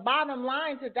there, the bottom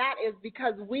line to that is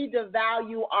because we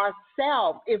devalue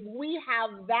ourselves. If we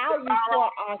have value for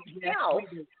ourselves,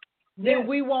 then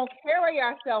we won't carry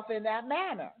ourselves in that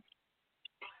manner.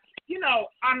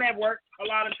 I'm at work a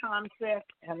lot of times, Seth,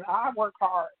 and I work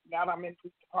hard. Now that I'm in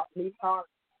these hard.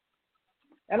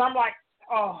 And I'm like,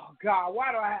 oh, God,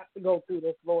 why do I have to go through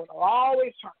this, Lord? I'm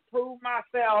always trying to prove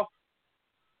myself.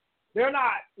 They're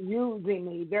not using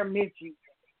me. They're misusing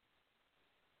me.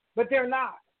 But they're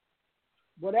not.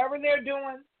 Whatever they're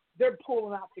doing, they're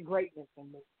pulling out the greatness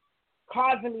in me,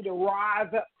 causing me to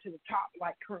rise up to the top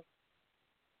like cream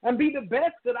and be the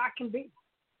best that I can be.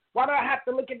 Why do I have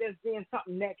to look at this being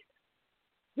something negative?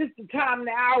 This is the time,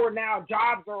 the hour now,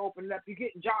 jobs are opening up. You're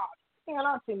getting jobs. Man,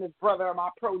 I've seen this brother in my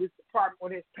produce department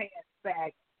with his pants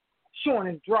sagged, showing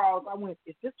his drawers. I went,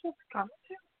 is this what's coming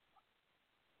to?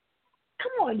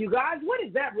 Come on, you guys. What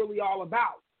is that really all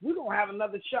about? We're going to have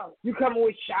another show. You coming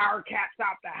with shower caps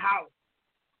out the house.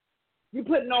 You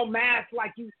putting on masks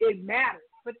like it matters,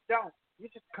 but it don't. You're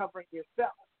just covering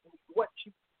yourself, what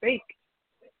you think,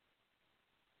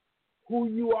 who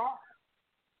you are.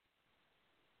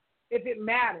 If it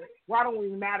matters, why don't we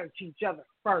matter to each other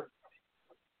first?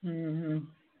 Mm-hmm.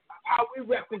 How we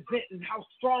representing, how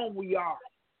strong we are.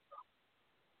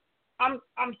 I didn't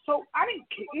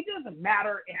care. It doesn't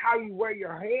matter how you wear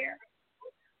your hair,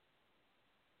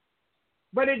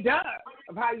 but it does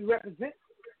of how you represent.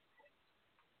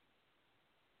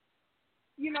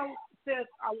 Sis,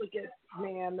 I look at,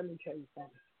 man, let me tell you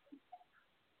something.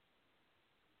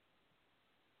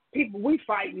 People, we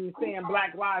fighting saying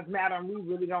Black Lives Matter, and we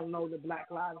really don't know that Black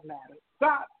Lives Matter.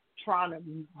 Stop trying to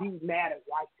be mad at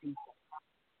white people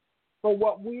for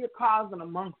what we're causing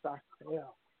amongst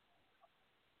ourselves.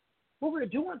 What we're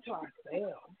doing to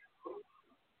ourselves.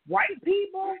 White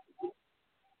people,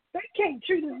 they can't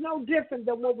treat us no different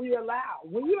than what we allow.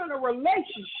 When you're in a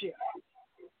relationship,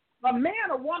 a man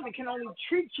or woman can only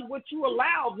treat you what you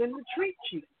allow them to treat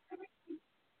you.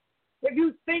 If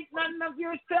you think nothing of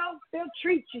yourself, they'll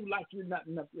treat you like you're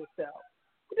nothing of yourself.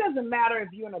 It doesn't matter if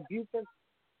you're in an abusive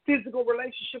physical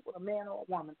relationship with a man or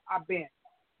a woman. I've been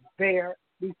there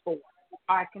before.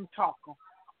 I can talk them.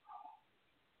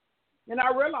 And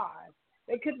I realized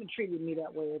they couldn't have treated me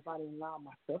that way if I didn't allow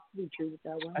myself to be treated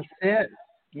that way. That's it.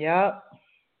 Yep.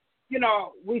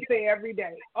 We say every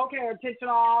day, okay, attention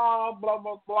all, blah,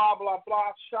 blah, blah, blah,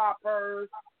 blah, shoppers.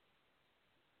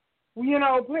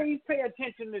 Please pay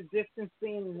attention to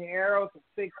distancing and the arrows of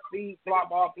 6 feet, blah,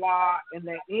 blah, blah. And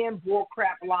the end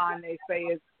bullcrap line they say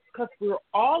is, because we're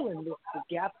all in this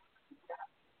together.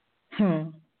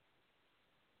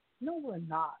 No, we're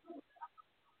not.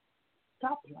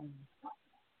 Stop playing.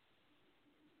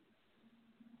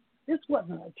 This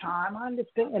wasn't a time. I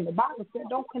understand. The Bible said,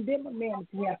 don't condemn a man if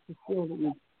he has to steal to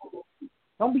eat.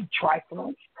 Don't be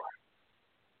trifling.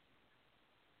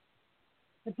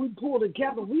 If we pull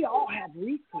together, we all have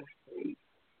resources.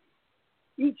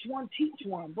 Each one teach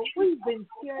one. But we've been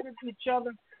scared of each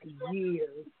other for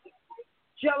years.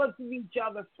 Jealous of each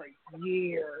other for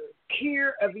years.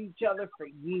 Care of each other for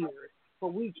years.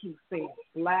 But we keep saying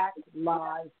Black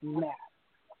Lives Matter.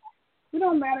 We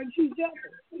don't matter to each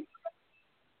other.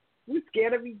 We're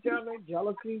scared of each other,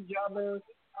 jealous of each other.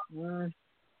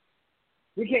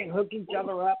 We can't hook each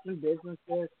other up in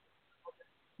businesses.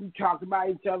 We talk about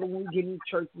each other when we get in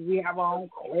churches. We have our own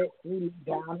cliques. We look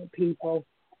down at people.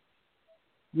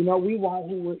 We want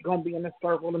who's going to be in a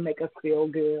circle to make us feel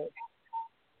good.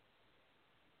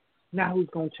 Now who's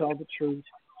going to tell the truth?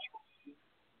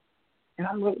 And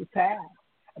I'm really sad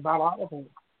about all of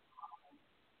it.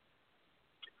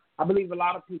 I believe a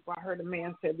lot of people, I heard a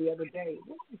man say the other day,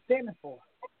 what are we standing for?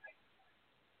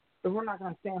 But we're not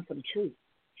going to stand for the truth.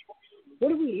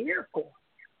 What are we here for?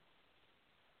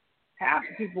 Half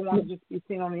the people want to just be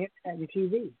seen on the internet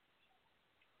and TV.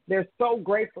 They're so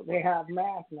grateful they have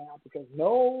masks now because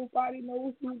nobody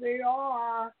knows who they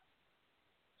are.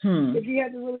 If you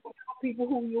had to really tell people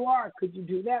who you are, could you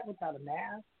do that without a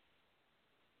mask?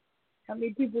 How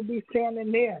many people be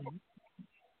standing there?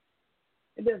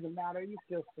 It doesn't matter. You're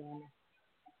still standing.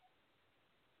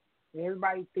 And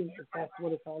everybody thinks that's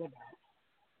what it's all about.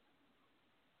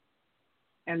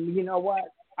 And you know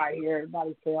what? I hear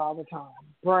everybody say all the time,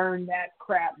 burn that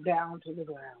crap down to the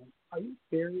ground. Are you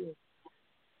serious?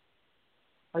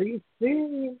 Are you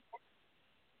serious?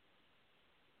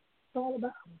 It's all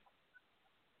about.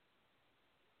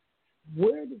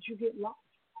 Where did you get lost?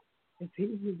 It's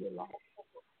easy to get lost.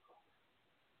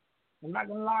 I'm not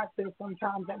going to lie, I say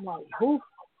sometimes I'm like, who?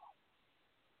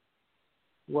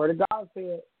 Word of God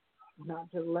said,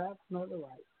 not to the left nor the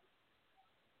right.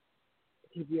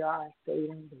 Keep your eyes stayed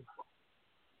on this.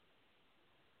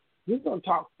 We're going to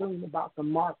talk soon about the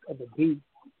mark of the beast.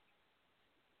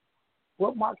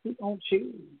 What mark we going to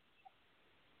choose?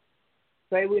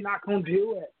 Say we're not going to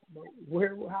do it, but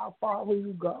how far will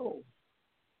you go?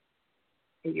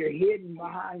 and you're hidden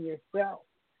behind yourself.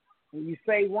 When you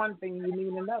say one thing, you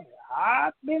mean another.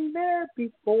 I've been there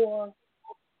before.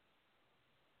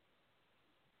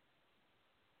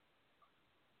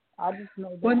 I just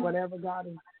know that whatever God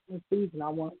is in season,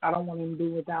 I don't want him to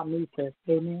do without me first.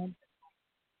 Amen.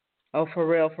 Oh, for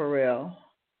real, for real.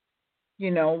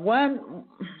 You know,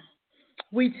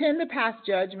 we tend to pass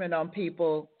judgment on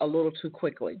people a little too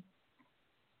quickly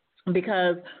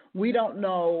because we don't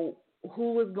know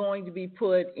who is going to be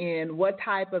put in what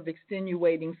type of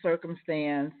extenuating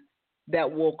circumstance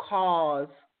that will cause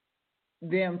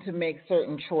them to make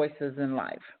certain choices in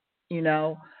life. You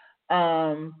know,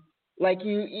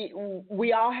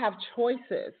 we all have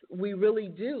choices. We really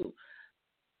do.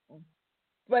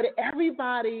 But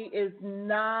everybody is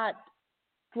not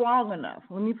strong enough.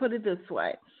 Let me put it this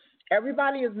way.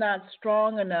 Everybody is not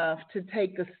strong enough to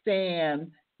take a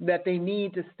stand that they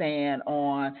need to stand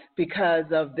on because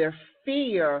of their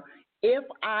fear. If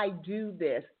I do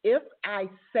this, if I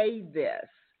say this,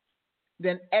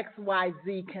 then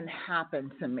XYZ can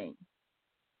happen to me.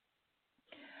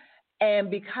 And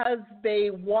because they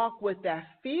walk with that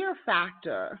fear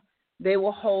factor, they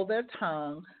will hold their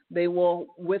tongue. They will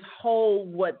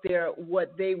withhold what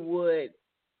they would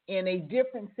in a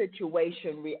different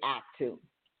situation react to.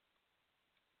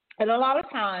 And a lot of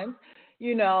times,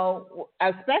 you know,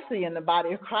 especially in the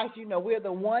body of Christ, you know, we're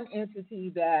the one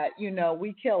entity that, you know,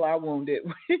 we kill our wounded.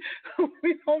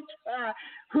 We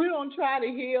don't try to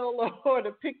heal or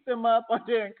to pick them up or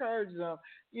to encourage them.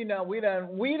 You know, we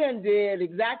done did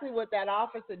exactly what that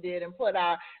officer did and put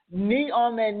our knee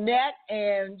on their neck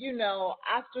and, you know,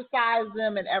 ostracize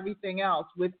them and everything else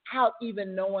without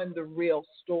even knowing the real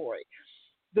story.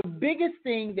 The biggest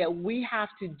thing that we have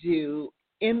to do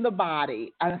in the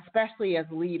body, and especially as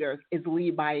leaders, is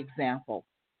lead by example.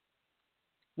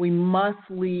 We must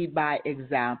lead by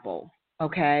example,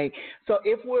 okay? So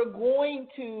if we're going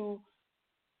to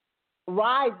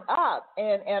rise up,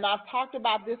 and I've talked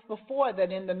about this before,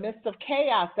 that in the midst of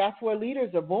chaos, that's where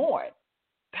leaders are born.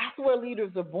 That's where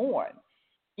leaders are born.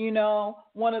 You know,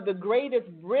 one of the greatest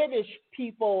British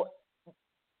people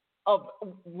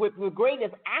with the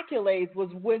greatest accolades was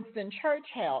Winston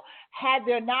Churchill. Had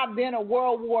there not been a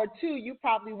World War II, you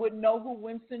probably wouldn't know who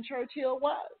Winston Churchill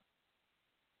was.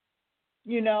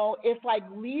 You know, it's like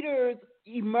leaders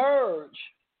emerge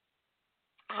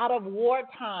out of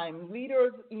wartime.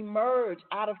 Leaders emerge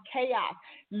out of chaos.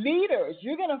 Leaders,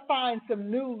 you're going to find some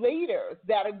new leaders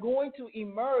that are going to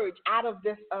emerge out of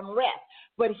this unrest.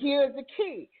 But here's the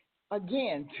key.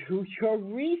 Again, do your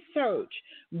research.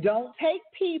 Don't take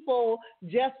people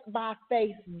just by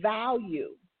face value.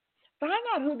 Find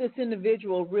out who this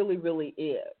individual really, really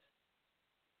is.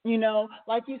 You know,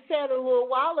 like you said a little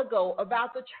while ago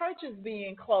about the churches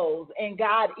being closed and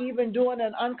God even doing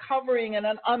an uncovering and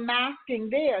an unmasking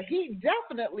there. He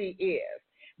definitely is,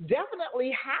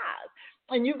 definitely has.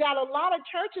 And you've got a lot of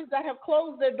churches that have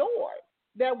closed their doors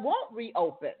that won't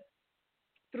reopen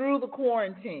through the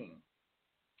quarantine.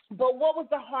 But what was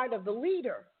the heart of the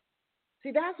leader?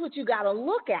 See, that's what you got to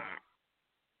look at.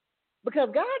 Because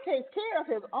God takes care of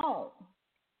his own.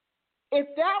 If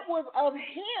that was of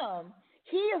him,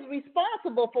 he is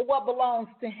responsible for what belongs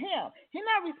to him. He's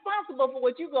not responsible for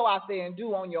what you go out there and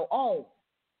do on your own.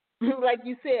 Like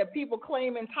you said, people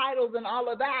claiming titles and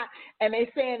all of that, and they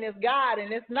saying it's God,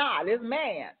 and it's not. It's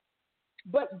man.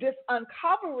 But this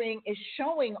uncovering is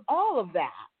showing all of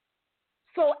that.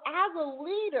 So as a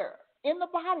leader in the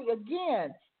body,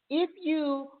 again, if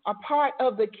you are part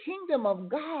of the kingdom of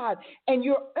God and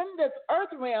you're in this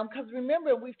earth realm, because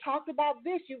remember, we've talked about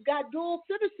this, you've got dual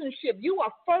citizenship. You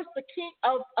are first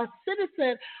a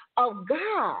citizen of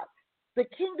God, the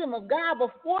kingdom of God,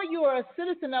 before you are a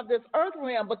citizen of this earth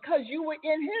realm, because you were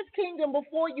in his kingdom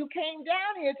before you came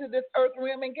down here to this earth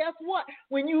realm. And guess what?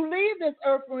 When you leave this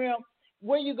earth realm,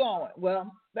 where you going?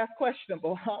 Well, that's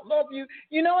questionable. I don't know if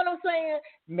you know what I'm saying?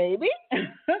 Maybe,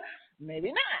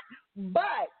 maybe not.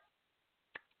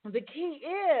 But the key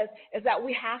is that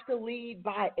we have to lead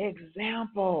by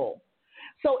example.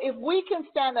 So if we can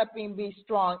stand up and be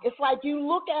strong, it's like you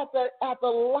look at the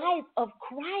life of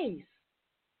Christ,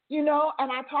 you know,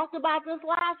 and I talked about this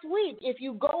last week. If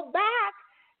you go back,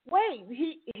 wait,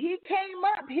 he came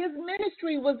up. His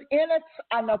ministry was in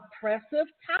an oppressive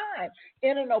time,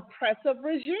 in an oppressive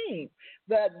regime.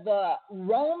 The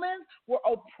Romans were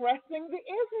oppressing the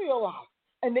Israelites.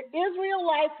 And the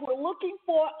Israelites were looking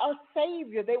for a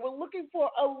savior. They were looking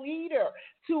for a leader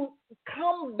to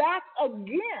come back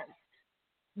against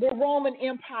the Roman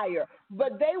Empire.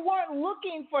 But they weren't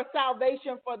looking for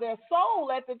salvation for their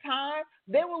soul at the time.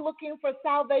 They were looking for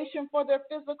salvation for their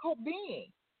physical being.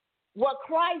 what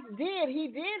Christ did, he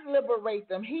did liberate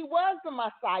them. He was the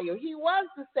Messiah. He was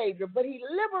the Savior, but he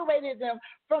liberated them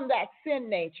from that sin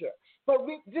nature. But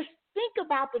just think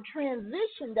about the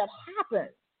transition that happened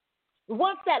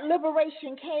once that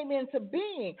liberation came into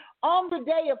being. On the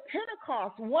day of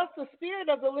Pentecost, once the Spirit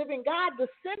of the living God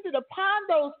descended upon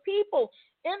those people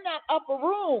in that upper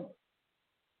room,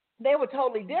 they were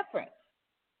totally different.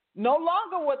 No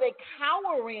longer were they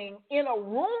cowering in a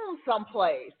room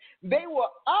someplace. They were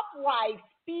upright,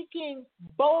 speaking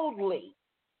boldly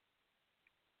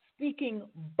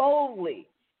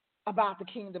about the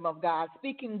kingdom of God,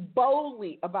 speaking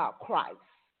boldly about Christ,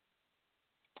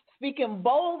 speaking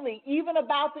boldly even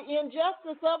about the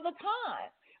injustice of the time.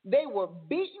 They were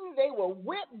beaten, they were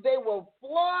whipped, they were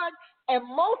flogged, and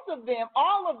most of them,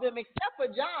 all of them except for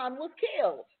John, was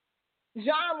killed.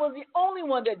 John was the only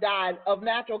one that died of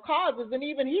natural causes, and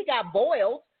even he got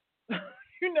boiled, and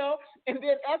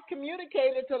then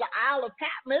excommunicated to the Isle of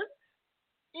Patmos.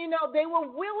 They were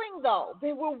willing, though.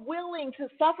 They were willing to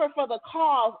suffer for the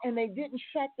cause, and they didn't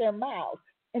shut their mouths,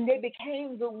 and they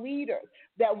became the leaders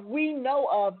that we know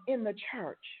of in the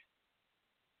church.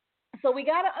 So we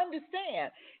got to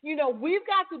understand, we've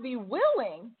got to be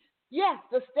willing, yes,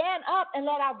 to stand up and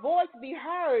let our voice be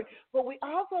heard, but we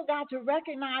also got to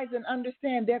recognize and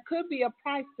understand there could be a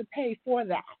price to pay for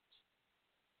that.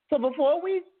 So before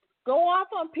we go off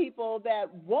on people that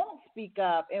won't speak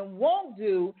up and won't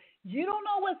do, you don't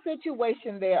know what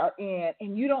situation they are in,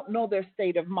 and you don't know their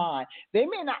state of mind. They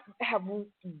may not have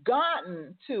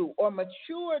gotten to or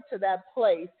matured to that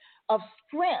place of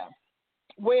strength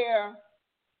where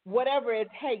whatever it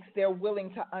takes, they're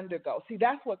willing to undergo. See,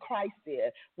 that's what Christ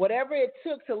did. Whatever it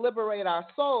took to liberate our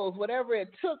souls, whatever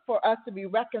it took for us to be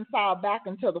reconciled back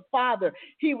into the Father,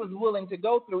 he was willing to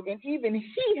go through. And even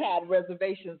he had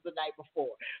reservations the night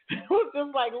before. It was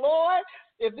just like, Lord,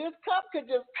 if this cup could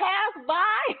just pass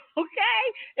by, okay?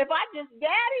 If I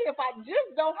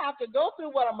just don't have to go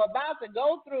through what I'm about to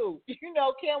go through,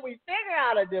 can we figure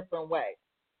out a different way?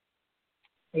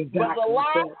 Exactly. But the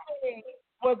last thing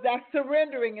was that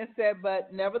surrendering and said,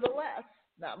 but nevertheless,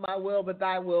 not my will, but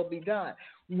thy will be done.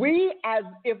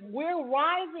 If we're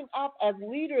rising up as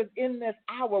leaders in this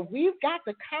hour, we've got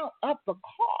to count up the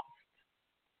cost,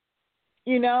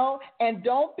 and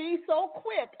don't be so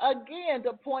quick, again,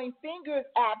 to point fingers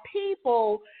at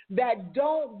people that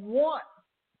don't want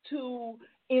to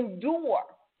endure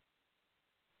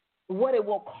what it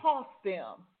will cost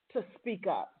them to speak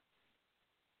up.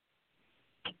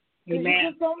 Amen. You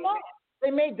just don't know.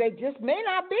 They just may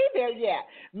not be there yet.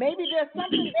 Maybe there's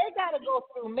something they got to go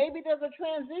through. Maybe there's a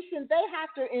transition they have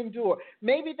to endure.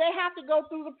 Maybe they have to go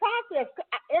through the process.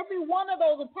 Every one of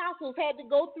those apostles had to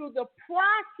go through the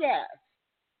process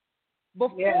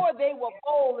before they were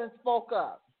bold and spoke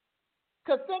up.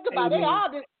 Because think about it, they all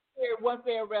disappeared once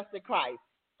they arrested Christ.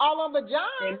 All of them but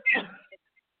John.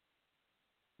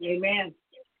 Amen.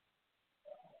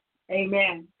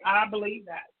 Amen. I believe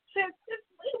that.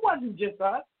 It wasn't just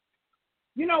us.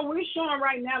 We're showing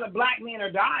right now that black men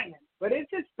are dying, but it's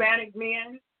Hispanic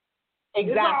men.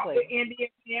 Exactly. It's Indian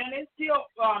men. It's still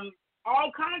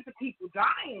all kinds of people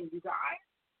dying, you guys.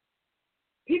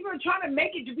 People are trying to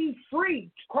make it to be free,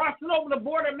 crossing over the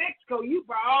border of Mexico.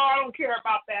 I don't care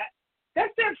about that.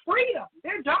 That's their freedom.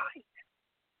 They're dying.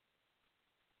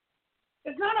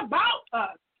 It's not about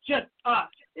us, just us.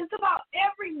 It's about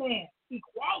every man,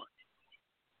 equality.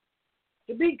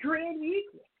 To be created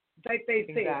equal, like they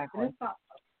say. Exactly.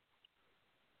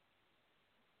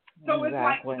 So it's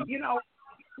like,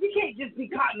 we can't just be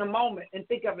caught in the moment and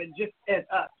think of it just as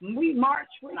us. When we march,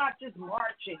 we're not just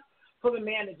marching for the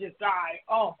man that just died.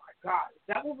 Oh, my God. Is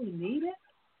that what we needed?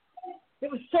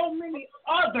 There were so many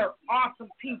other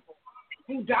awesome people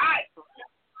who died for us.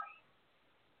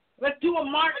 Let's do a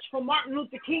march for Martin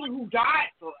Luther King, who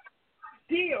died for us.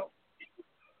 Still,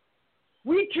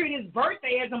 we treat his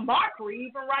birthday as a mockery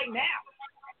even right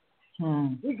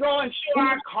now. We go and show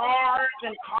our cars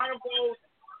and carnivals.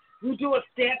 We do a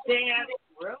step dance.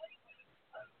 Really?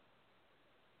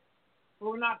 But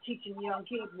we're not teaching young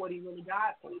kids what he really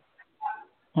died for.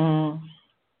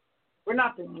 We're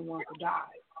not the only ones who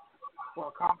died for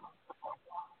a cause.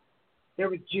 There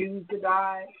were Jews who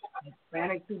died,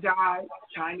 Hispanics who died,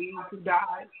 Chinese who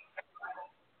died.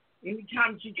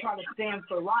 Anytime you try to stand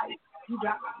for life, you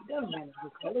die. It doesn't matter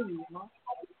what color you are.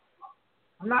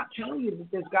 I'm not telling you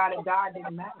that this guy that died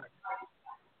didn't matter.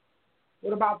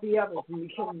 What about the others when we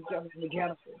killing each other in the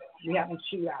Genesis? We having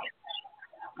shootouts.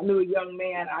 I knew a young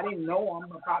man, I didn't know him,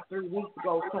 but about 3 weeks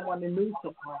ago, someone that knew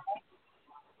someone.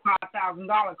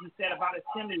 $5,000 he said about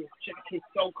his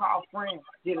so-called friend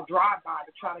did a drive-by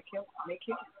to try to kill him. They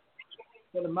killed him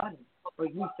for the money, Or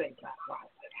you say black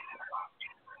lives matter.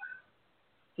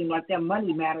 Seems like that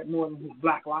money mattered more than his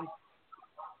black life.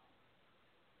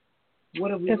 What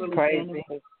are we It's really crazy. standing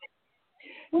for?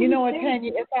 You know what,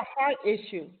 Tanya? It's a heart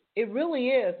issue. It really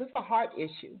is. It's a heart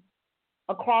issue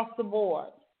across the board.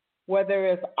 Whether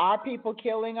it's our people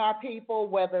killing our people,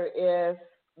 whether it's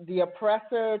the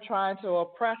oppressor trying to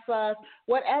oppress us,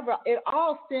 whatever, it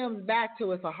all stems back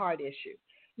to it's a heart issue.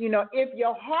 You know, if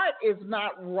your heart is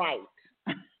not right,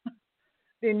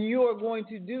 then you are going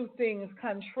to do things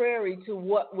contrary to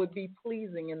what would be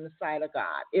pleasing in the sight of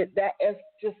God. That is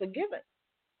just a given.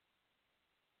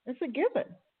 It's a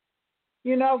given.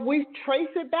 You know, if we trace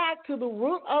it back to the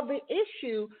root of the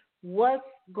issue, what's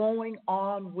going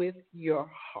on with your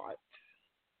heart?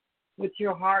 With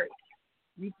your heart,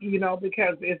 you know,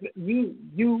 because if you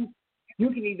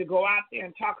can either go out there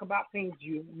and talk about things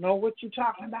you know what you're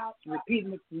talking about,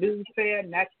 repeating what the news said,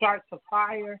 and that starts a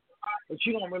fire, but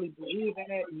you don't really believe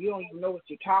in it, and you don't even know what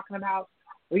you're talking about,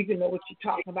 or you can know what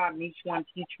you're talking about, and each one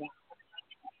teach one.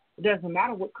 It doesn't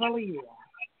matter what color you are.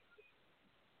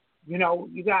 You know,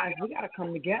 you guys, we got to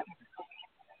come together.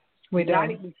 We got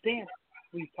to be standing.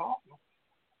 We fought.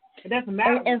 It doesn't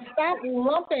matter. And stop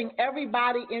lumping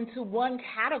everybody into one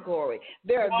category.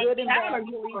 There are good and bad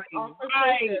police officers.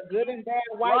 There are good and bad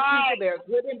white people. There are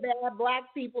good and bad black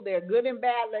people. There are good and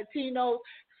bad Latinos.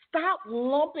 Stop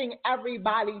lumping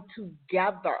everybody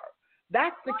together.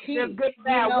 That's the key. There's good and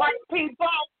bad white people.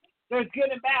 There's good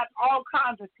and bad all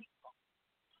kinds of people.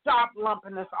 Stop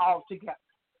lumping us all together.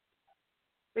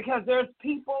 Because there's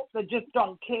people that just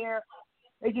don't care.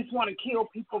 They just want to kill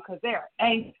people because they're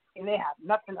angry and they have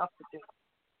nothing else to do.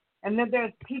 And then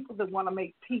there's people that want to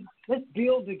make peace. Let's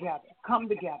build together, come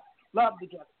together, love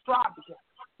together, strive together.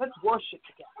 Let's worship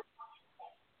together.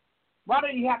 Why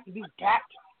do you have to be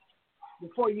Baptist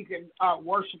before you can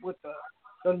worship with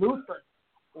the Luther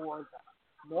or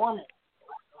the Mormon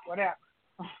or whatever?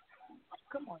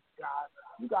 Come on, guys.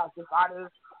 You guys just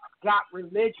got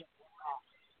religion.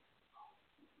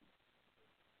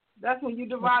 That's when you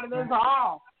divided us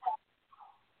all.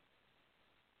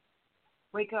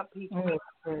 Wake up, people. That's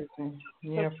crazy.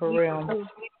 Yeah, for real.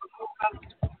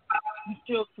 You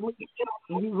still sleep,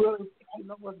 and you really think you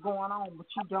know what's going on, but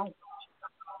you don't.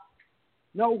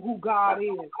 Know who God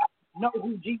is. Know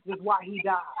who Jesus, why he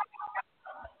died.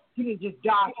 He didn't just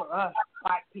die for us,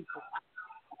 black people.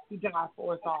 He died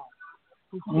for us all.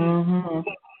 Who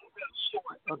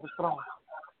short of the throne.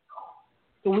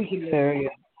 So we can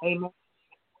live. Amen.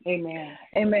 Amen.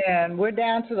 Amen. We're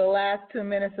down to the last 2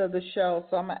 minutes of the show,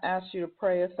 so I'm going to ask you to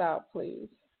pray us out, please.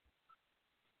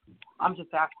 I'm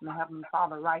just asking the Heavenly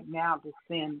Father right now to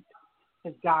send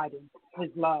his guidance, his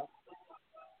love.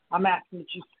 I'm asking that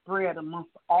you spread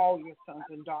amongst all your sons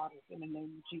and daughters in the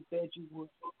name of Jesus, as you would.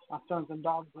 My sons and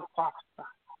daughters will prophesy.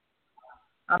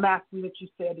 I'm asking that you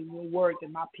said in your word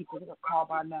that my people that are called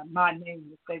by my name,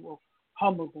 that they will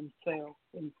humble themselves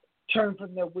and turn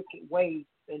from their wicked ways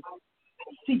and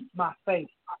seek my face.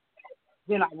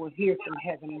 Then I will hear from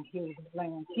heaven and heal the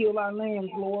land. Heal our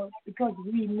lands, Lord, because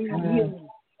we need healing.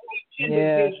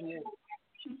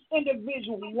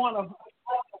 Individual one of us.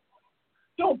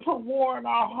 Don't put war in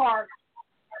our hearts.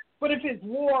 But if it's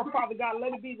war, Father God,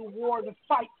 let it be the war to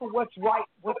fight for what's right,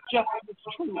 what's just, what's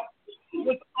true,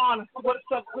 what's honest, what's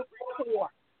up, what's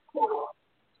poor.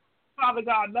 Father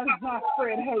God, let us not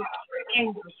spread hate,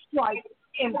 anger, strife,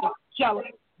 envy, jealousy,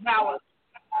 malice.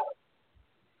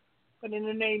 But in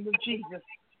the name of Jesus,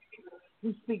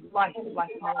 we speak life and life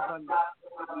more abundant.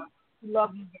 We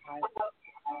love you guys.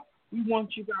 We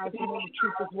want you guys to know the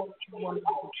truth is what you want to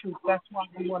know the truth. That's why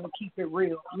we want to keep it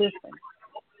real. Listen.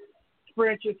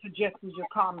 Spread your suggestions, your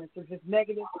comments. If it's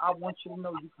negative, I want you to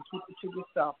know you can keep it to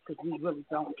yourself because we really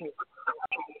don't care.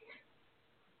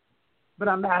 But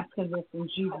I'm asking this in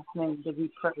Jesus' name that we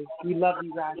pray. We love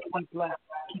you guys. Be blessed.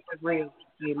 Keep it real.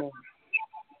 Amen.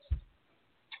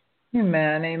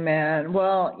 Amen, amen.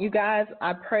 Well, you guys,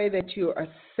 I pray that you are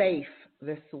safe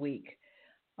this week.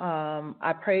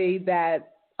 I pray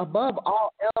that above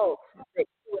all else that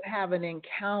you would have an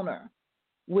encounter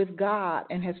with God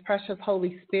and his precious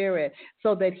Holy Spirit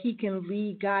so that he can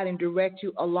lead, guide, and direct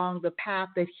you along the path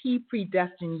that he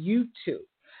predestined you to,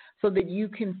 so that you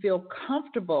can feel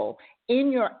comfortable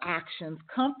in your actions,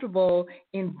 comfortable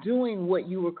in doing what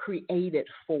you were created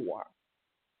for.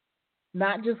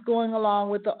 Not just going along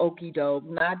with the okie doke,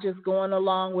 not just going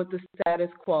along with the status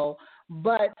quo,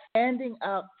 but standing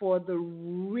up for the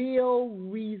real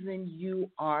reason you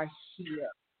are here.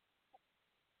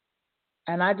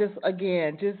 And I just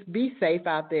be safe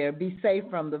out there. Be safe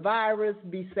from the virus.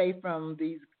 Be safe from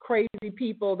these crazy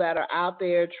people that are out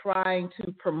there trying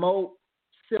to promote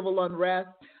civil unrest.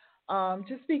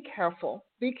 just be careful.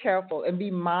 Be careful and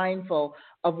be mindful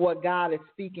of what God is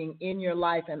speaking in your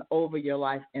life and over your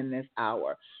life in this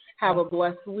hour. Have a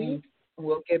blessed week.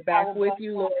 We'll get back with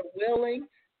you, Lord willing.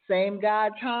 Same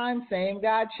God time, same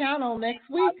God channel next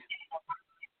week.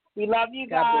 We love you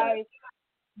guys.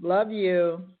 Love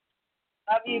you.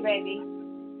 Love you, baby.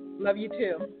 Love you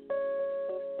too.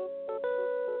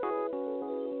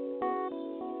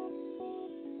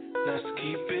 Let's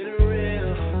keep it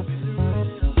real.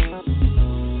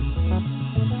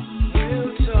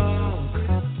 Real talk,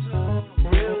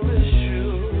 real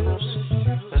issues.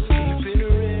 Let's keep it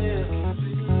real.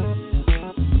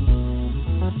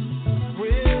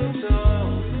 Real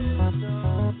talk,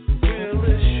 real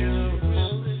issues.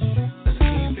 Let's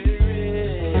keep it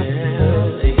real.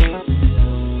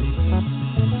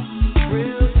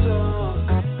 Real talk,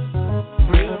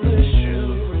 real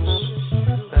issues.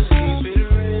 Let's keep it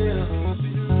real.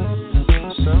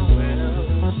 Somewhere.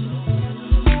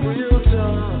 Real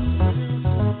talk,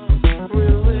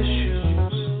 real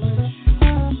issues.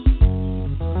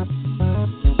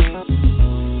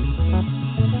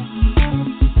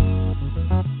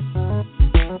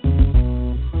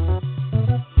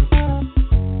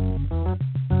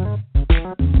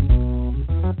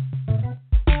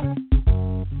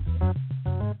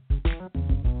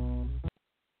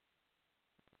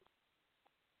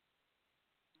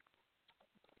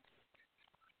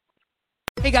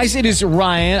 Hey guys, it is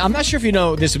Ryan. I'm not sure if you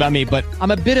know this about me, but I'm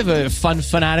a bit of a fun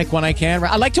fanatic when I can.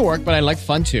 I like to work, but I like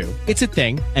fun too. It's a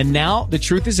thing. And now the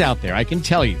truth is out there. I can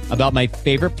tell you about my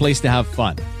favorite place to have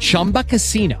fun. Chumba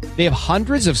Casino. They have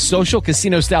hundreds of social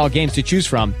casino style games to choose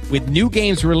from with new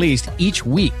games released each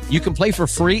week. You can play for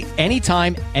free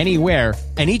anytime, anywhere.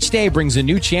 And each day brings a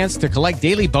new chance to collect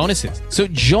daily bonuses. So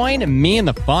join me in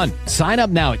the fun. Sign up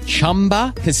now at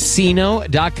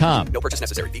ChumbaCasino.com. No purchase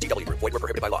necessary. VGW Group. Void where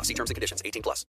prohibited by law. See terms and conditions. 18+.